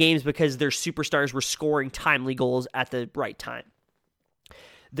winning games because their superstars were scoring timely goals at the right time.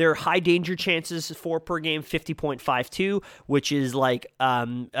 Their high danger chances for per game, 50.52, which is like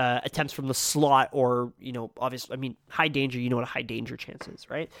attempts from the slot or, obviously, I mean, high danger, you know what a high danger chance is,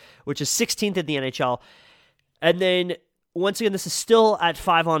 right? Which is 16th in the NHL. And then, once again, this is still at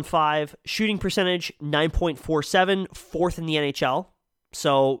 5-on-5. Shooting percentage, 9.47, fourth in the NHL.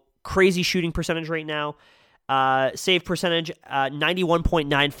 So, crazy shooting percentage right now. Save percentage,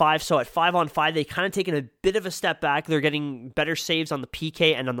 91.95. So, at 5-on-5, they kind of taken a bit of a step back. They're getting better saves on the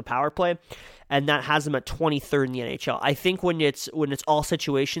PK and on the power play. And that has them at 23rd in the NHL. I think when it's all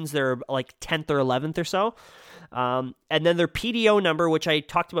situations, they're like 10th or 11th or so. And then their PDO number, which I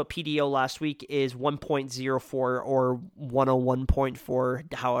talked about PDO last week, is 1.04 or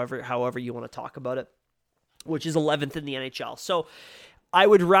 101.4, however you want to talk about it, which is 11th in the NHL. So I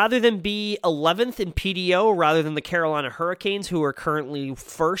would rather them be 11th in PDO rather than the Carolina Hurricanes, who are currently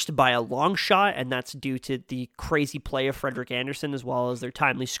first by a long shot, and that's due to the crazy play of Frederik Andersen as well as their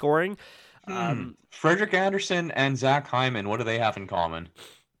timely scoring. Frederik Andersen and Zach Hyman, what do they have in common?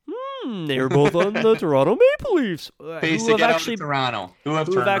 They were both on the Toronto Maple Leafs, who have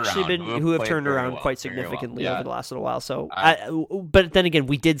turned around quite significantly over the last little while. So, but then again,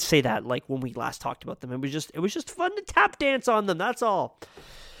 we did say that like when we last talked about them, it was just fun to tap dance on them. That's all.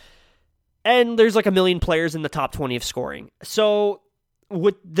 And there's like a million players in the top 20 of scoring. So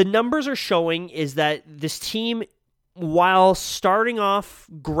what the numbers are showing is that this team, while starting off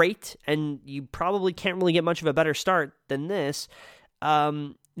great, and you probably can't really get much of a better start than this,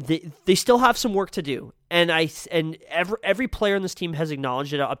 they still have some work to do, and every player on this team has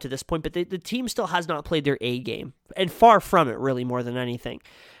acknowledged it up to this point. But the team still has not played their A game, and far from it, really, more than anything.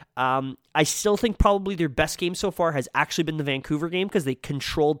 I still think probably their best game so far has actually been the Vancouver game because they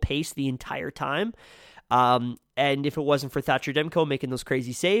controlled pace the entire time. And if it wasn't for Thatcher Demko making those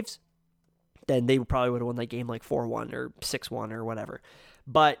crazy saves, then they probably would have won that game like 4-1 or 6-1 or whatever.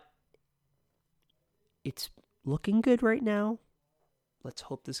 But it's looking good right now. Let's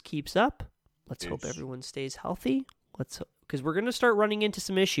hope this keeps up. Let's hope everyone stays healthy. Because we're going to start running into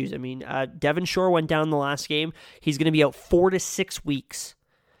some issues. I mean, Devin Shore went down the last game. He's going to be out 4 to 6 weeks.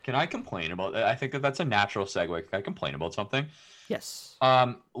 Can I complain about that? I think that's a natural segue. Can I complain about something? Yes.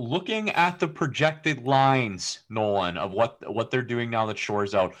 Looking at the projected lines, Nolan, of what they're doing now that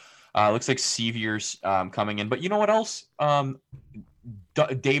Shore's out. Looks like Sevier's coming in. But you know what else?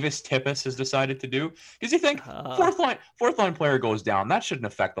 Davis Tippis has decided to do, because you think fourth line player goes down, that shouldn't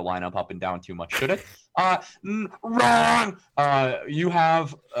affect the lineup up and down too much, should it? Wrong. You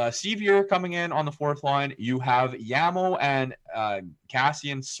have Sevier coming in on the fourth line. You have Yamo and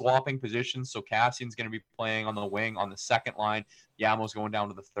Cassian swapping positions, so Cassian's going to be playing on the wing on the second line. Yamo's going down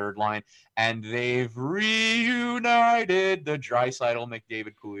to the third line, and they've reunited the Draisaitl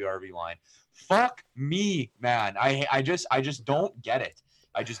McDavid Puljujarvi line. Fuck me, man. I just don't get it.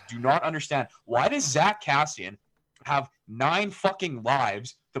 I just do not understand. Why does Zach Cassian have 9 fucking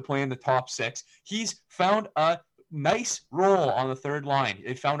lives to play in the top 6? He's found a nice role on the third line.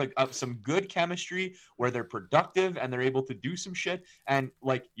 They found some good chemistry where they're productive and they're able to do some shit. And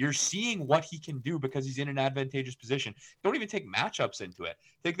like, you're seeing what he can do because he's in an advantageous position. Don't even take matchups into it.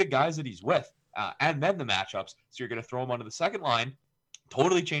 Take the guys that he's with and then the matchups. So you're going to throw him onto the second line.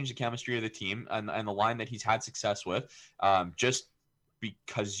 Totally change the chemistry of the team and the line that he's had success with, just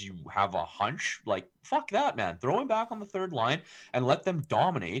because you have a hunch. Like, fuck that, man. Throw him back on the third line and let them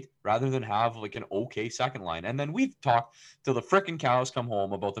dominate rather than have like an okay second line. And then we've talked till the frickin' cows come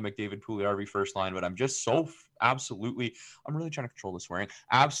home about the McDavid Puljujarvi first line, but I'm just so I'm really trying to control the swearing,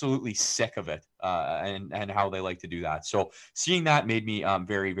 absolutely sick of it, and how they like to do that. So seeing that made me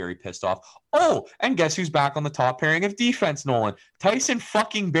very, very pissed off. Oh, and guess who's back on the top pairing of defense, Nolan? Tyson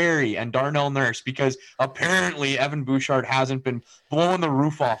fucking Barrie and Darnell Nurse, because apparently Evan Bouchard hasn't been blowing the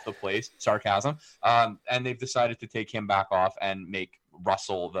roof off the place, sarcasm, and they've decided to take him back off and make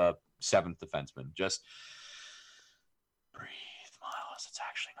Russell the 7th defenseman. Just breathe, Miles. It's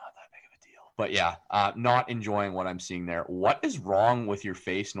actually not that big of a deal. But yeah, not enjoying what I'm seeing there. What is wrong with your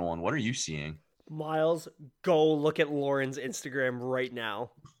face, Nolan? What are you seeing? Miles, go look at Lauren's Instagram right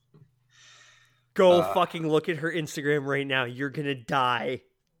now. Go fucking look at her Instagram right now. You're gonna die.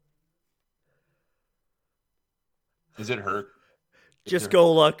 Is it her? Just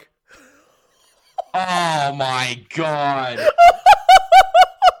go look. Oh my God.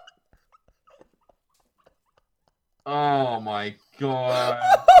 Oh my God.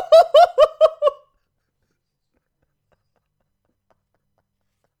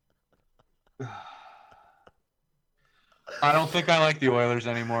 I don't think I like the Oilers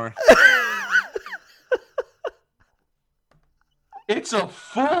anymore. It's a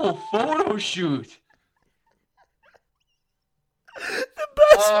full photo shoot. The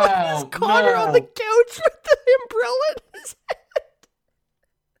best one is Connor on the couch with the umbrella in his head.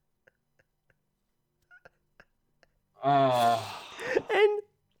 And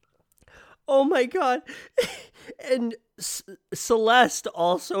oh my God. And Celeste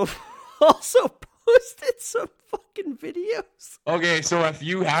also posted some fucking videos. Okay, so if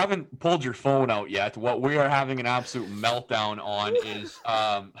you haven't pulled your phone out yet, what we are having an absolute meltdown on is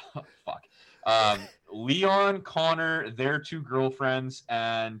Leon, Connor, their two girlfriends,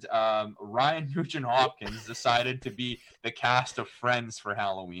 and Ryan Nugent-Hopkins decided to be the cast of Friends for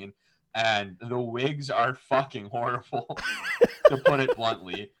Halloween, and the wigs are fucking horrible, to put it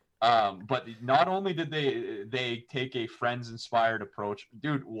bluntly. But not only did they take a Friends-inspired approach,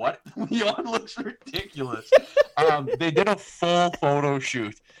 dude, what? Leon looks ridiculous. They did a full photo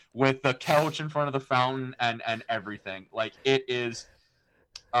shoot with the couch in front of the fountain and everything. Like, it is,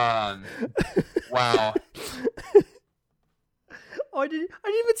 wow. Oh, I didn't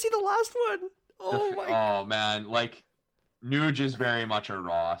even see the last one. Oh man, like, Nuge is very much a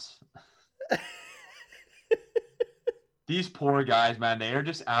Ross. These poor guys, man, they are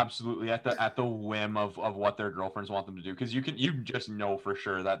just absolutely at the whim of what their girlfriends want them to do. Because you just know for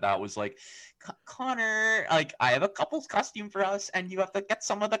sure that was like, Connor, like, I have a couple's costume for us, and you have to get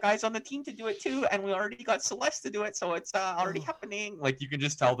some of the guys on the team to do it too, and we already got Celeste to do it, so it's already happening. Like, you can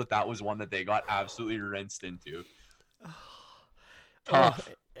just tell that was one that they got absolutely rinsed into. Tough.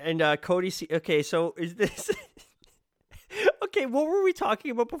 And Cody, okay, so is this... Okay, what were we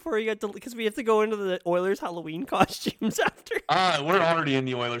talking about before we got to... Because we have to go into the Oilers Halloween costumes after. We're already in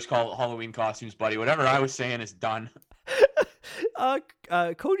the Oilers Halloween costumes, buddy. Whatever I was saying is done.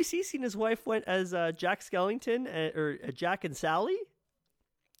 Cody Ceci and his wife went as Jack Skellington, or Jack and Sally.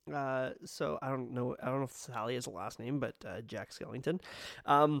 So I don't know if Sally is a last name, but Jack Skellington.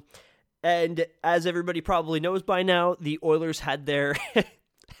 And as everybody probably knows by now, the Oilers had their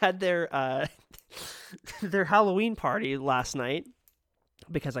their Halloween party last night,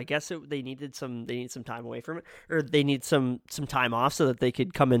 because I guess they needed some time away from it, or they need some time off so that they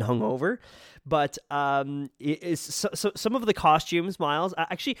could come in hungover. But so some of the costumes, Miles.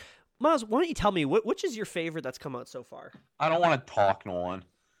 Actually, Miles, why don't you tell me which is your favorite that's come out so far? I don't want to talk, Nolan.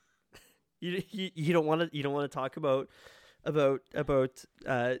 You don't want to talk about the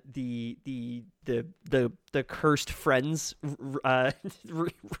cursed Friends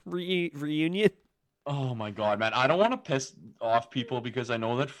reunion. Oh my God, man! I don't want to piss off people because I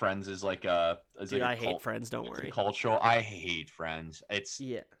know that Friends is like I hate Friends. Don't worry. Cult show. I hate Friends. It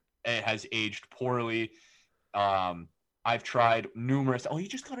has aged poorly. I've tried numerous. Oh, you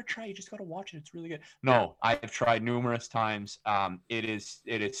just gotta try. You just gotta watch it. It's really good. No, I've tried numerous times. It is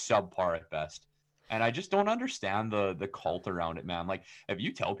subpar at best. And I just don't understand the cult around it, man. Like, if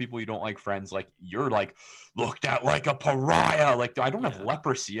you tell people you don't like Friends, like, you're like looked at like a pariah. Like, I don't have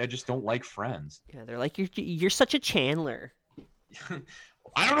leprosy. I just don't like Friends. Yeah, they're like, you're such a Chandler.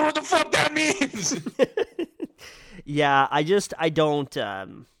 I don't know what the fuck that means. Yeah, I don't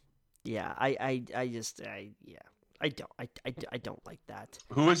like that.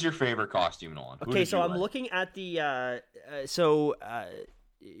 Who is your favorite costume, Nolan? Okay, so I'm looking at the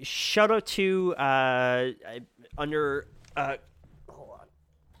shout out to under hold on.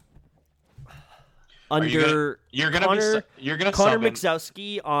 Connor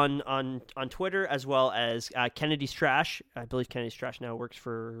McZowski on Twitter, as well as Kennedy's Trash. I believe Kennedy's Trash now works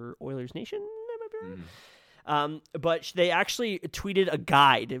for Oilers Nation. But they actually tweeted a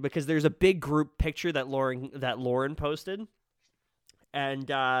guide, because there's a big group picture that Lauren posted, and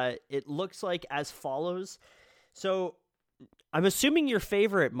it looks like as follows. So I'm assuming your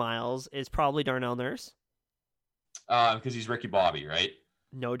favorite, Miles, is probably Darnell Nurse. Because he's Ricky Bobby, right?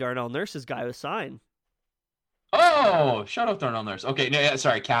 No, Darnell Nurse is Guy with Sign. Oh, shout out Darnell Nurse. Okay, no, yeah,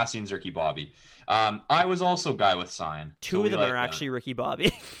 sorry, Cassian's Ricky Bobby. I was also Guy with Sign. Two of them are actually Ricky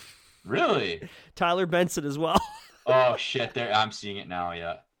Bobby. Really? Tyler Benson as well. Oh, shit. There, I'm seeing it now,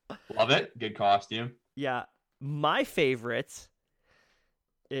 yeah. Love it. Good costume. Yeah. My favorite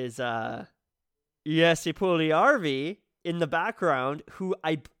is Jesse Puljujärvi in the background, who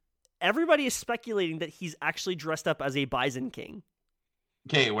everybody is speculating that he's actually dressed up as a Bison King.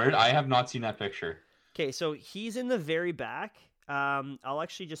 Okay, where? I have not seen that picture. Okay, so he's in the very back, I'll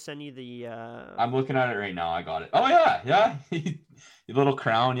actually just send you the. I'm looking at it right now. I got it. Oh yeah. Your little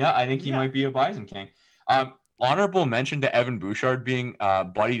crown. Yeah, I think he might be a Bison King. Honorable mention to Evan Bouchard being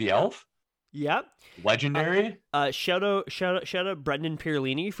Buddy the Elf. Yep. Legendary. Shout out Brendan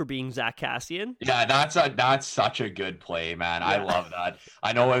Pierlini for being Zach Cassian. Yeah, that's such a good play, man. Yeah. I love that.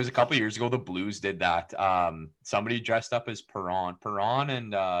 I know it was a couple years ago the Blues did that. Somebody dressed up as Perron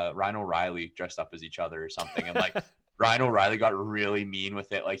and Ryan O'Reilly dressed up as each other or something, and like Ryan O'Reilly got really mean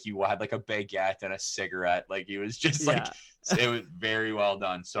with it. Like he had like a baguette and a cigarette. Like he was just like it was very well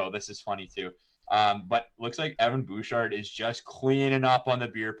done. So this is funny too. But looks like Evan Bouchard is just cleaning up on the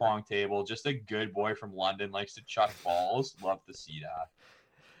beer pong table. Just a good boy from London, likes to chuck balls. Love to see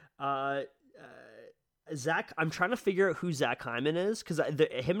that. Zach, I'm trying to figure out who Zach Hyman is, because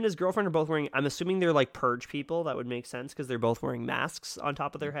him and his girlfriend are both wearing, I'm assuming they're like purge people. That would make sense because they're both wearing masks on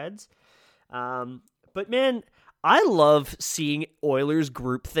top of their heads. But man, I love seeing Oilers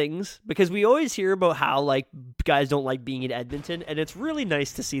group things, because we always hear about how like guys don't like being in Edmonton, and it's really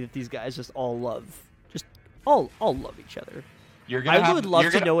nice to see that these guys just all love each other. I would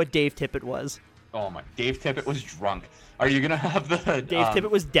love to know what Dave Tippett was. Oh my, Dave Tippett was drunk. Are you gonna have the Dave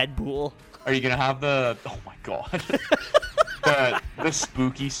Tippett was Deadpool? Are you gonna have the oh my god the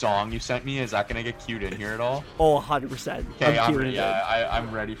spooky song you sent me? Is that gonna get cued in here at all? Oh, 100%. Okay,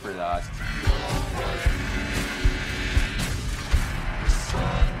 I'm ready for that.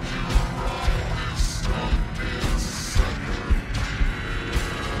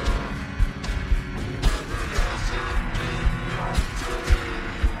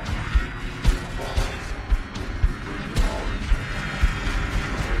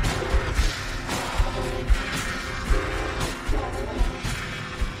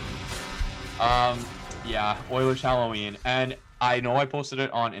 Yeah, Oilers Halloween. And I know I posted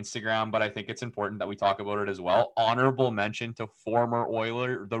it on Instagram, but I think it's important that we talk about it as well. Honorable mention to former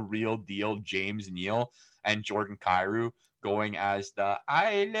Oiler, the real deal, James Neal and Jordan Kyrou going as the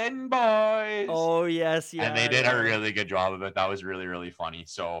Island Boys. Oh, yes, yeah. And they did a really good job of it. That was really, really funny.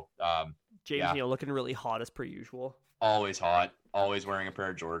 So, James Neal looking really hot as per usual. Always hot. Always wearing a pair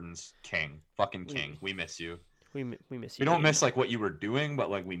of Jordans. King. Fucking king. We miss you. We miss you. We don't miss like what you were doing, but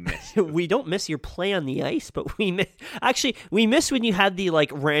like we miss you. We don't miss your play on the ice, but we miss when you had the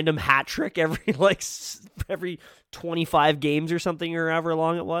like random hat trick every 25 games or something, or however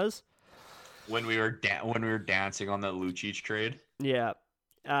long it was. When we were dancing on the Lucic trade. Yeah.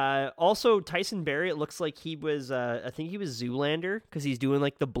 Also Tyson Barrie, it looks like he was I think he was Zoolander, because he's doing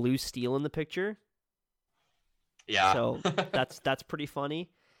like the blue steel in the picture. Yeah. So that's pretty funny.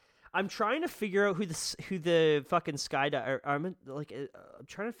 I'm trying to figure out who the fucking skydiver. I'm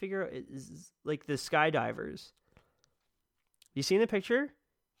trying to figure out is like the skydivers. You seen the picture?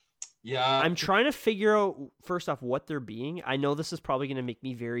 Yeah. I'm trying to figure out first off what they're being. I know this is probably going to make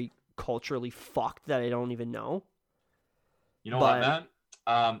me very culturally fucked that I don't even know. You know what,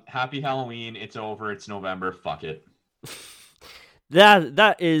 man? Happy Halloween. It's over. It's November. Fuck it.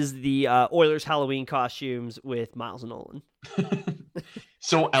 That is the Oilers Halloween costumes with Miles and Nolan.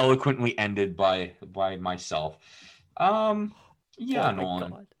 So eloquently ended by myself. Yeah,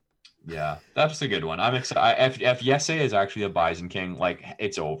 Nolan. God. Yeah, that's a good one. I'm excited. If Yesay is actually a Bison King, like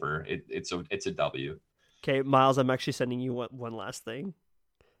it's over. It's a W. Okay, Miles, I'm actually sending you one last thing.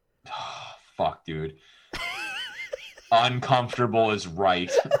 Fuck, dude. Uncomfortable is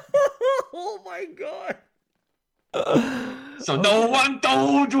right. Oh my god. So no one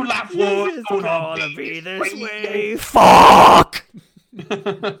told you life was gonna be this way. Fuck.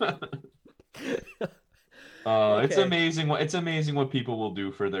 It's amazing what people will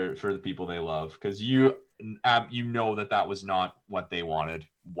do for the people they love, because you know that was not what they wanted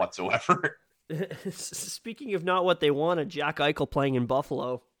whatsoever. Speaking of not what they wanted, Jack Eichel playing in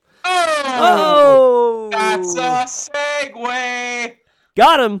Buffalo. Oh, that's a segue.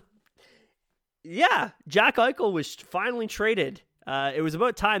 Got him. Yeah, Jack Eichel was finally traded. It was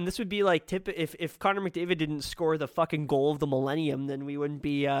about time. This would be like if Connor McDavid didn't score the fucking goal of the millennium, then we wouldn't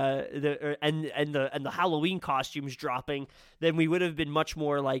be the Halloween costumes dropping. Then we would have been much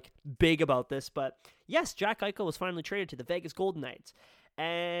more like big about this. But yes, Jack Eichel was finally traded to the Vegas Golden Knights,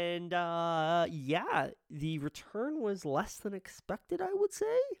 and the return was less than expected, I would say.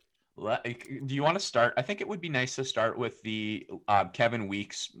 Do you want to start? I think it would be nice to start with the Kevin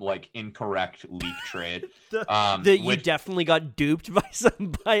Weeks like incorrect leak trade. You definitely got duped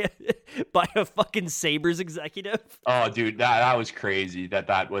by a fucking Sabres executive. Oh, dude, that was crazy. That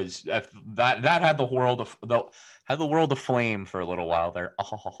had the world aflame for a little while there.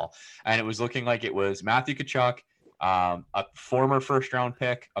 And it was looking like it was Matthew Tkachuk, a former first round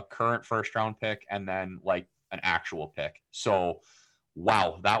pick, a current first round pick, and then like an actual pick. So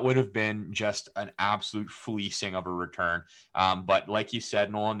wow, that would have been just an absolute fleecing of a return. But like you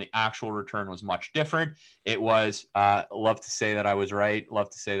said, Nolan, the actual return was much different. It was, love to say that I was right, love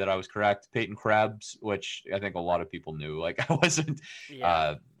to say that I was correct. Peyton Krebs, which I think a lot of people knew. Like I wasn't.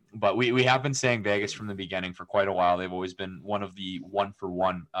 Yeah. But we have been saying Vegas from the beginning for quite a while. They've always been one of the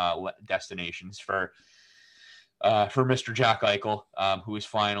one-for-one destinations for Mr. Jack Eichel, who is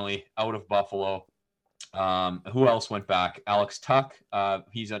finally out of Buffalo. Who else went back? Alex Tuck.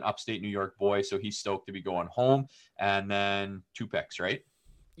 He's an upstate New York boy, so he's stoked to be going home. And then 2 picks, right?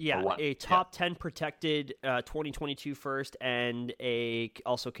 Yeah, a top 10 protected 2022 first and a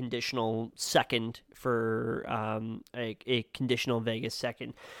also conditional second for a conditional Vegas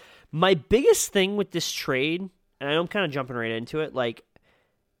second. My biggest thing with this trade, and I'm kind of jumping right into it, like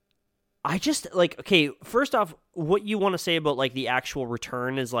I just like, okay, first off, what you want to say about like the actual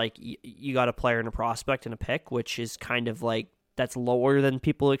return is like you got a player and a prospect and a pick, which is kind of like that's lower than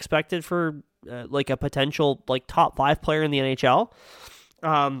people expected for like a potential like top 5 player in the NHL.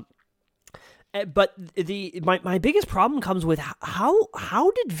 But my biggest problem comes with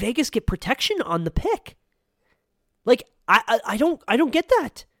how did Vegas get protection on the pick? Like I don't get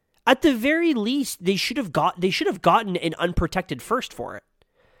that. At the very least, they should have gotten an unprotected first for it.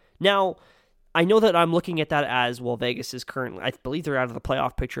 Now, I know that I'm looking at that as, well, Vegas is currently, I believe they're out of the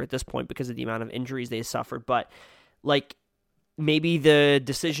playoff picture at this point because of the amount of injuries they suffered, but like maybe the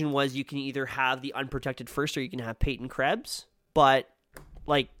decision was you can either have the unprotected first or you can have Peyton Krebs, but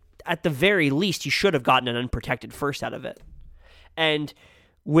like at the very least, you should have gotten an unprotected first out of it. And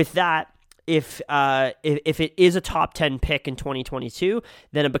with that, if it is a top 10 pick in 2022,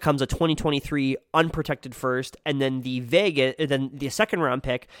 then it becomes a 2023 unprotected first, and then the second round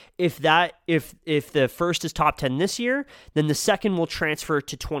pick. If the first is top 10 this year, then the second will transfer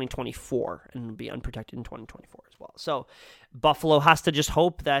to 2024 and will be unprotected in 2024 as well. So Buffalo has to just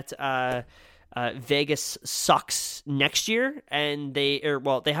hope that Vegas sucks next year, and they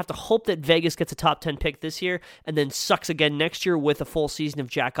have to hope that Vegas gets a top 10 pick this year and then sucks again next year with a full season of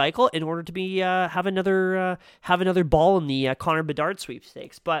Jack Eichel in order to be have another ball in the Connor Bedard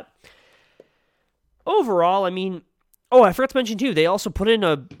sweepstakes. But overall, I mean, I forgot to mention too, they also put in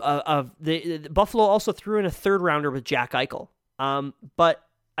the Buffalo also threw in a third rounder with Jack Eichel. But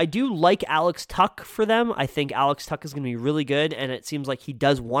I do like Alex Tuck for them. I think Alex Tuck is going to be really good, and it seems like he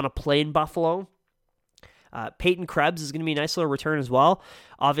does want to play in Buffalo. Peyton Krebs is going to be a nice little return as well.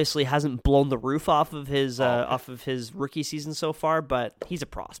 Obviously, hasn't blown the roof off of his rookie season so far, but he's a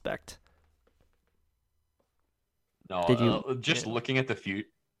prospect. No, looking at the future.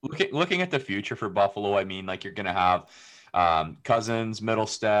 Looking at the future for Buffalo, I mean, like you're going to have Cousins,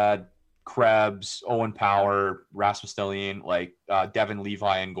 Middlestad, Krebs, Owen Power, Rasmus Dahlin, like Devin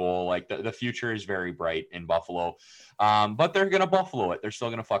Levi in goal. Like the future is very bright in Buffalo. But they're going to Buffalo it. They're still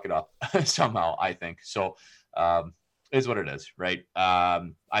going to fuck it up somehow, I think. So is what it is, right?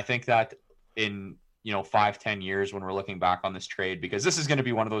 I think that in 5-10 years when we're looking back on this trade, because this is going to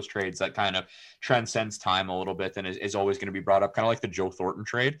be one of those trades that kind of transcends time a little bit and is always going to be brought up, kind of like the Joe Thornton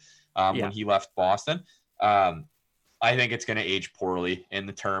trade when he left Boston. I think it's going to age poorly in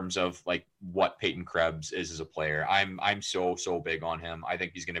the terms of like what Peyton Krebs is as a player. I'm so big on him. I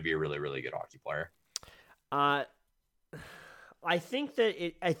think he's going to be a really, really good hockey player. I think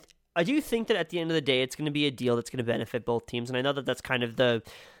that I do think that at the end of the day, it's going to be a deal that's going to benefit both teams. And I know that that's kind of the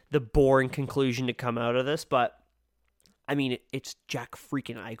boring conclusion to come out of this, but I mean, it's Jack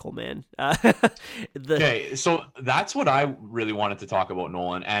freaking Eichel, man. Okay, so that's what I really wanted to talk about,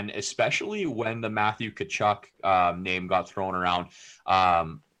 Nolan, and especially when the Matthew Tkachuk name got thrown around.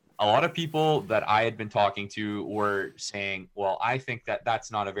 A lot of people that I had been talking to were saying, well, I think that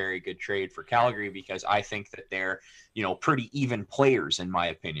that's not a very good trade for Calgary because I think that they're, pretty even players in my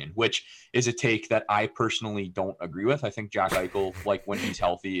opinion, which is a take that I personally don't agree with. I think Jack Eichel, like when he's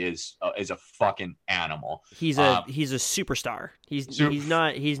healthy, is a fucking animal. He's a superstar. He's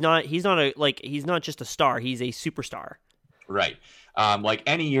not just a star. He's a superstar. Right. Like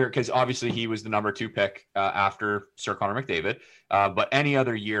any year, because obviously he was the number 2 pick after Sir Connor McDavid. But any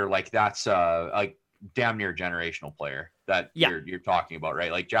other year, like that's like damn near generational player that you're talking about,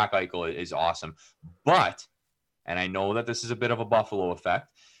 right? Like Jack Eichel is awesome. But, and I know that this is a bit of a Buffalo effect.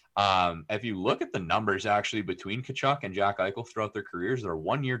 If you look at the numbers actually between Tkachuk and Jack Eichel throughout their careers, they're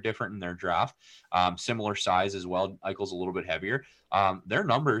 1 year different in their draft. Similar size as well. Eichel's a little bit heavier. Their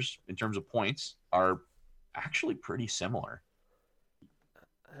numbers in terms of points are actually pretty similar.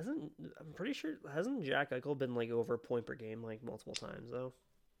 I'm pretty sure hasn't Jack Eichel been like over a point per game like multiple times though?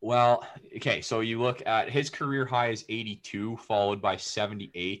 Well, okay, so you look at his career high is 82, followed by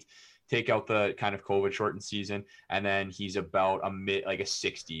 78. take out the kind of COVID shortened season, and then he's about a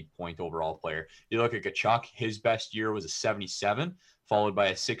 60 point overall player. You look at Tkachuk, his best year was a 77, followed by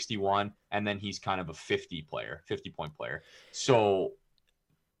a 61, and then he's kind of a 50 point player. So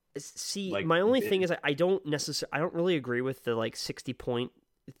see, like, my only thing is I don't really agree with the like 60 point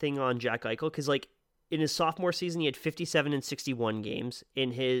thing on Jack Eichel, because like in his sophomore season, he had 57 and 61 games.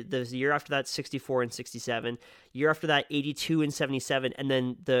 In the year after that, 64 and 67. Year after that, 82 and 77. And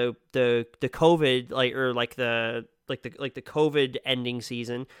then the COVID the COVID ending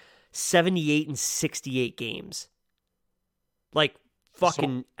season, 78 and 68 games. Like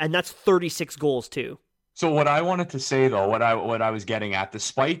fucking, and that's 36 goals too. So what I wanted to say though, what I was getting at,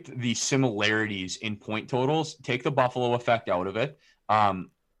 despite the similarities in point totals, take the Buffalo effect out of it.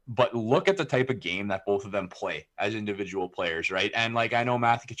 But look at the type of game that both of them play as individual players, right? And like, I know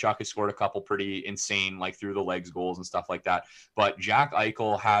Matthew Tkachuk has scored a couple pretty insane, like through the legs goals and stuff like that. But Jack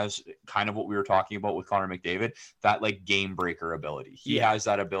Eichel has kind of what we were talking about with Connor McDavid, that like game breaker ability. He has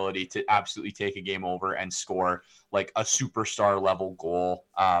that ability to absolutely take a game over and score like a superstar level goal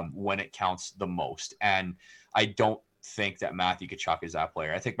when it counts the most. And I don't think that Matthew Tkachuk is that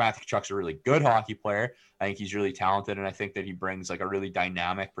player. I think Matthew Tkachuk's a really good hockey player. I think he's really talented, and I think that he brings like a really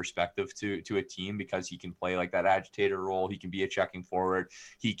dynamic perspective to a team, because he can play like that agitator role. He can be a checking forward.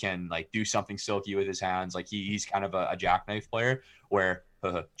 He can like do something silky with his hands. Like he's kind of a jackknife player, where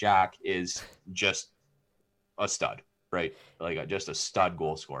Jack is just a stud, right? Like just a stud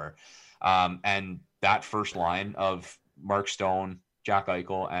goal scorer. And that first line of Mark Stone, Jack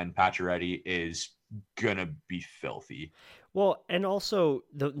Eichel, and Pacioretty is gonna be filthy. Well, and also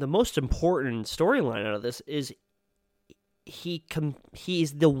the most important storyline out of this is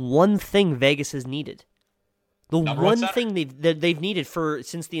he's the one thing Vegas has needed. The one thing they've needed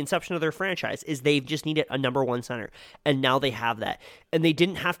since the inception of their franchise is they've just needed a number one center, and now they have that. And they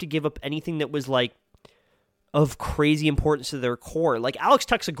didn't have to give up anything that was like of crazy importance to their core. Like Alex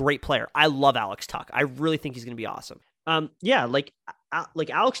Tuch's a great player. I love Alex Tuch. I really think he's going to be awesome. Like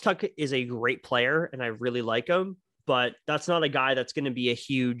Alex Tuch is a great player, and I really like him, but that's not a guy that's going to be a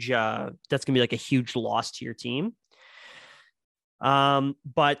huge like a huge loss to your team.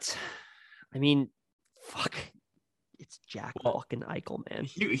 But I mean, fuck, it's Jack fucking Eichel, man.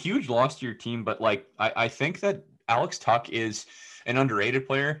 Huge loss to your team, but like I think that Alex Tuch is an underrated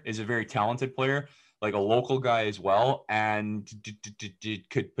player, is a very talented player, like a local guy as well, and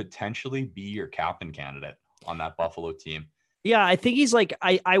could potentially be your captain candidate on that Buffalo team. Yeah, I think he's like,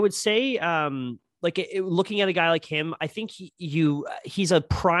 I would say, looking at a guy like him, I think he's a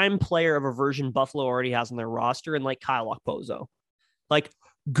prime player of a version Buffalo already has on their roster, and like Kyle Okposo, like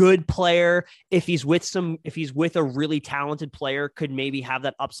good player. If he's with a really talented player, could maybe have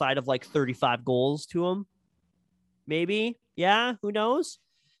that upside of like 35 goals to him. Maybe, yeah, who knows?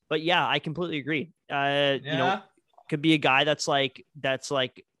 But yeah, I completely agree. Could be a guy that's like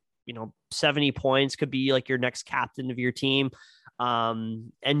 70 points, could be like your next captain of your team.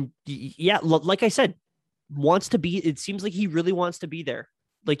 And yeah, like I said, it seems like he really wants to be there.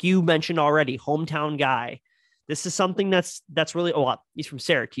 Like you mentioned already, hometown guy. This is something that's really, he's from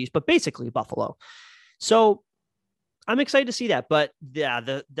Syracuse, but basically Buffalo. So I'm excited to see that. But yeah,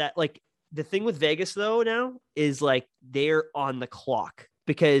 the thing with Vegas though now is like they're on the clock,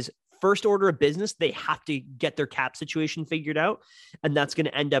 because first order of business, they have to get their cap situation figured out. And that's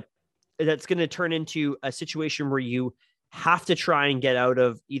going to turn into a situation where you have to try and get out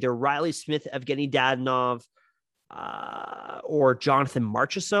of either Riley Smith, Evgeny Dadonov, or Jonathan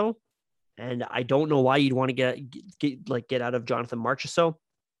Marchessault. And I don't know why you'd want to get out of Jonathan Marchessault,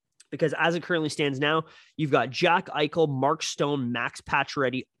 because as it currently stands now, you've got Jack Eichel, Mark Stone, Max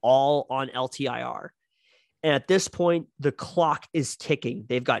Pacioretty all on LTIR. And at this point, the clock is ticking.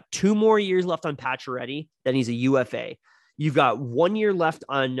 They've got 2 more years left on Pacioretty, then he's a UFA. You've got 1 year left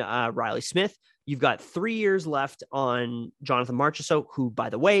on Riley Smith. You've got 3 years left on Jonathan Marchessault, who, by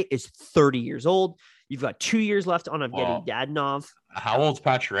the way, is 30 years old. You've got 2 years left on Evgeny Dadonov. How old's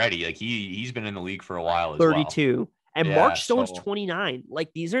Pacioretty? Like he's been in the league for a while as 32. Well. And Mark Stone's 29.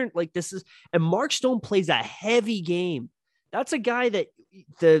 Like these aren't like this is, and Mark Stone plays a heavy game. That's a guy that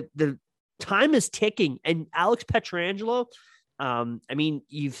the time is ticking. And Alex Pietrangelo, I mean,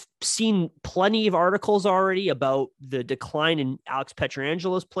 you've seen plenty of articles already about the decline in Alex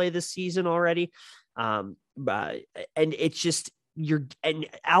Pietrangelo's play this season already. And it's just, and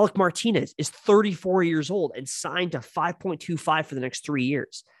Alec Martinez is 34 years old and signed to 5.25 for the next 3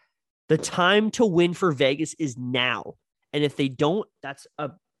 years. The time to win for Vegas is now. And if they don't, that's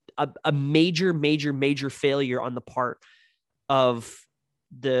a major, major, major failure on the part of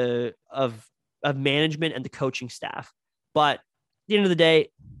management and the coaching staff. But at the end of the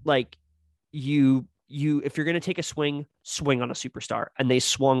day, like if you're going to take a swing on a superstar, and they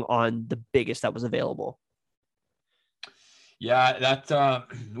swung on the biggest that was available. Yeah, that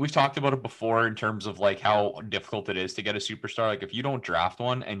we've talked about it before in terms of like how difficult it is to get a superstar. Like if you don't draft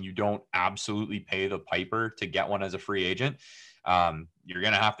one and you don't absolutely pay the piper to get one as a free agent, you're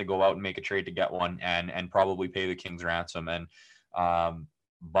gonna have to go out and make a trade to get one and probably pay the king's ransom. And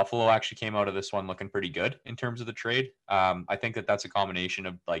Buffalo actually came out of this one looking pretty good in terms of the trade. I think that's a combination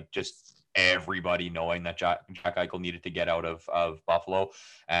of like just everybody knowing that Jack Eichel needed to get out of Buffalo,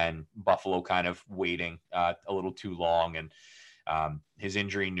 and Buffalo kind of waiting a little too long, and his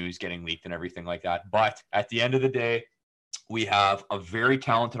injury news getting leaked and everything like that. But at the end of the day, we have a very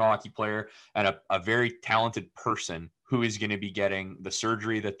talented hockey player and a very talented person who is going to be getting the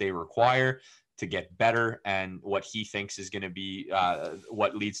surgery that they require to get better, and what he thinks is going to be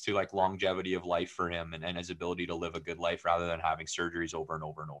what leads to like longevity of life for him, and his ability to live a good life rather than having surgeries over and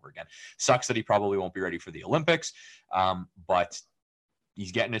over and over again. Sucks that he probably won't be ready for the Olympics, but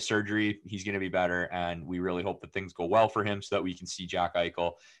he's getting his surgery. He's going to be better, and we really hope that things go well for him so that we can see Jack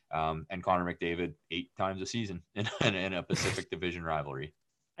Eichel and Connor McDavid 8 times a season in a Pacific Division rivalry.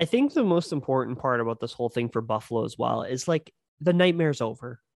 I think the most important part about this whole thing for Buffalo as well is like the nightmare's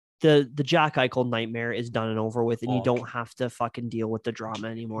over. The Jack Eichel nightmare is done and over with, and you don't have to fucking deal with the drama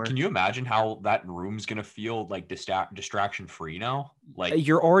anymore. Can you imagine how that room's gonna feel like distraction free now? Like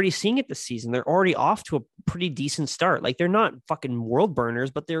you're already seeing it this season. They're already off to a pretty decent start. Like they're not fucking world burners,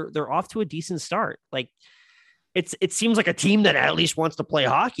 but they're off to a decent start. Like it seems like a team that at least wants to play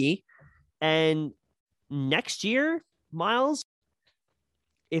hockey. And next year, Miles,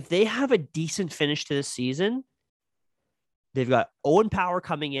 if they have a decent finish to this season, they've got Owen Power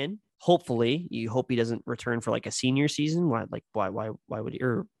coming in. Hopefully, you hope he doesn't return for like a senior season. Why would he,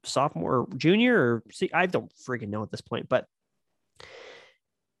 or sophomore or junior, or I don't freaking know at this point. But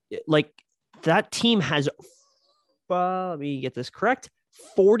like that team has, let me get this correct,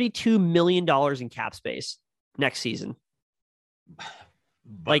 $42 million in cap space next season. But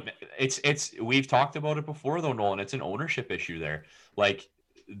like it's we've talked about it before though, Nolan. It's an ownership issue there. Like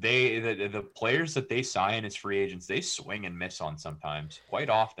the players that they sign as free agents, they swing and miss on sometimes, quite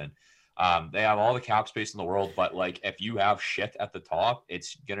often. They have all the cap space in the world, but like if you have shit at the top,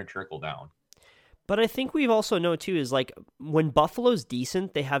 it's gonna trickle down. But I think we've also know too is like when Buffalo's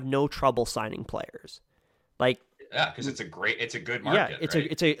decent, they have no trouble signing players. Like yeah, because it's a good market.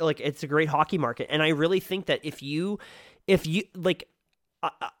 Yeah, it's a great hockey market, and I really think that if you like,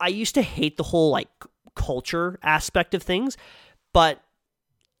 I used to hate the whole like culture aspect of things, but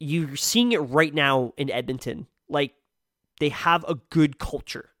you're seeing it right now in Edmonton. Like they have a good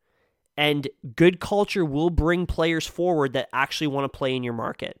culture, and good culture will bring players forward that actually want to play in your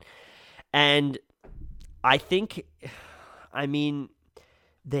market. And I think, I mean,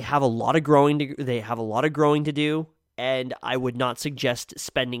 they have a lot of growing to do, and I would not suggest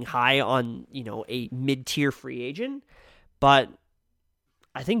spending high on, a mid-tier free agent, but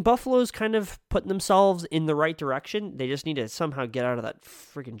I think Buffalo's kind of putting themselves in the right direction. They just need to somehow get out of that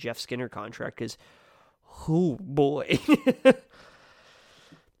freaking Jeff Skinner contract, because, oh boy.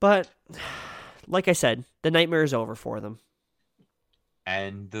 But, like I said, the nightmare is over for them.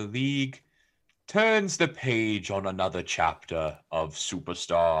 And the league turns the page on another chapter of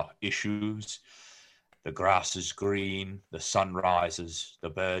superstar issues. The grass is green, the sun rises, the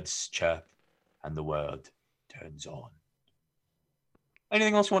birds chirp, and the world turns on.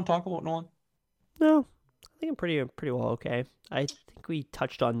 Anything else you want to talk about, Nolan? No, I think I'm pretty well okay. I think we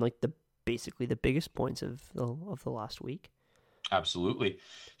touched on like basically the biggest points of the last week. Absolutely.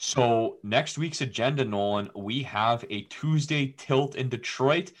 So next week's agenda, Nolan, we have a Tuesday tilt in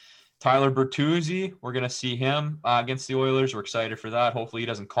Detroit. Tyler Bertuzzi, we're going to see him against the Oilers. We're excited for that. Hopefully he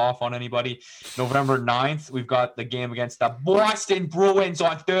doesn't cough on anybody. November 9th, we've got the game against the Boston Bruins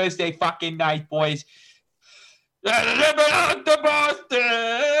on Thursday fucking night, boys. The Boston!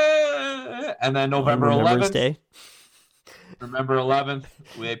 And then November 11th. November 11th,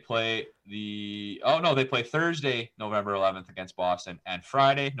 they play they play Thursday, November 11th against Boston, and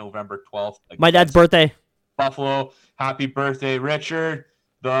Friday, November 12th. My dad's birthday. Buffalo. Happy birthday, Richard,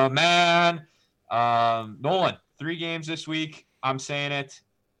 the man. Nolan, 3 games this week. I'm saying it.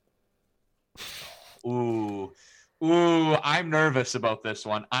 Ooh, I'm nervous about this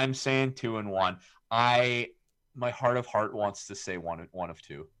one. I'm saying 2-1. My heart of heart wants to say one of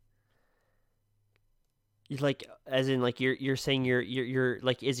 2. Like, as in, like you're saying you're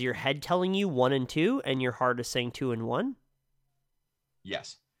like, is your head telling you 1 and 2, and your heart is saying 2 and 1?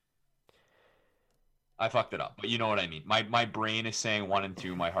 Yes. I fucked it up, but you know what I mean. My brain is saying 1 and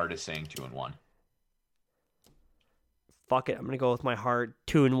 2. My heart is saying 2 and 1. Fuck it, I'm gonna go with my heart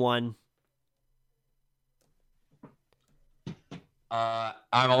 2 and 1.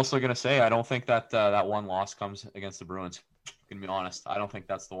 I'm also gonna say I don't think that that one loss comes against the Bruins. Gonna be honest, I don't think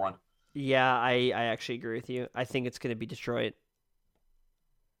that's the one. Yeah, I actually agree with you. I think it's gonna be Detroit.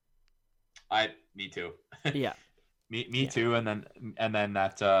 Me too. Yeah. Me too, and then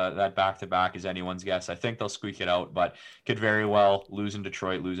that back-to-back is anyone's guess. I think they'll squeak it out, but could very well lose in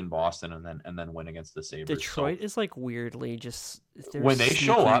Detroit, lose in Boston, and then win against the Sabres. Detroit is like weirdly just when they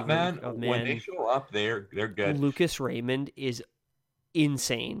show up, man. When they show up, they're good. Lucas Raymond is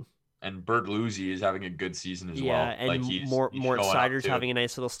insane, and Bertoluzzi is having a good season as well. Yeah, and like Mort Seider's having a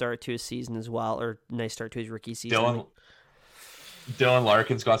nice little start to his season as well, or nice start to his rookie season. Dylan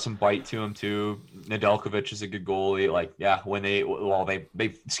Larkin's got some bite to him too. Nedeljkovic is a good goalie. Like, yeah, when they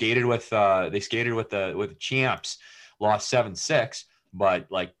skated with the champs, lost 7-6, but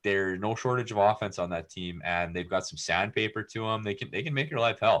like there's no shortage of offense on that team, and they've got some sandpaper to them. They can make your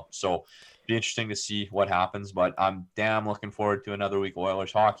life hell. So be interesting to see what happens. But I'm damn looking forward to another week of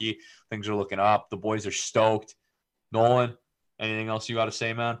Oilers hockey. Things are looking up. The boys are stoked. Nolan, anything else you got to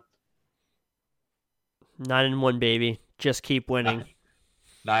say, man? 9-1, baby. Just keep winning.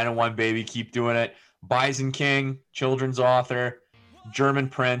 9-1, baby. Keep doing it. Bison King, children's author, German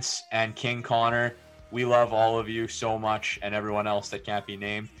Prince, and King Connor. We love all of you so much, and everyone else that can't be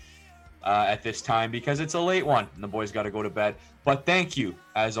named at this time because it's a late one, and the boys got to go to bed. But thank you,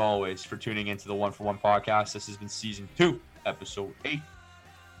 as always, for tuning into the 1-for-1 podcast. This has been Season 2, Episode 8.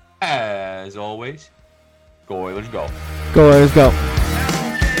 As always, go Oilers, go. Go Oilers, go.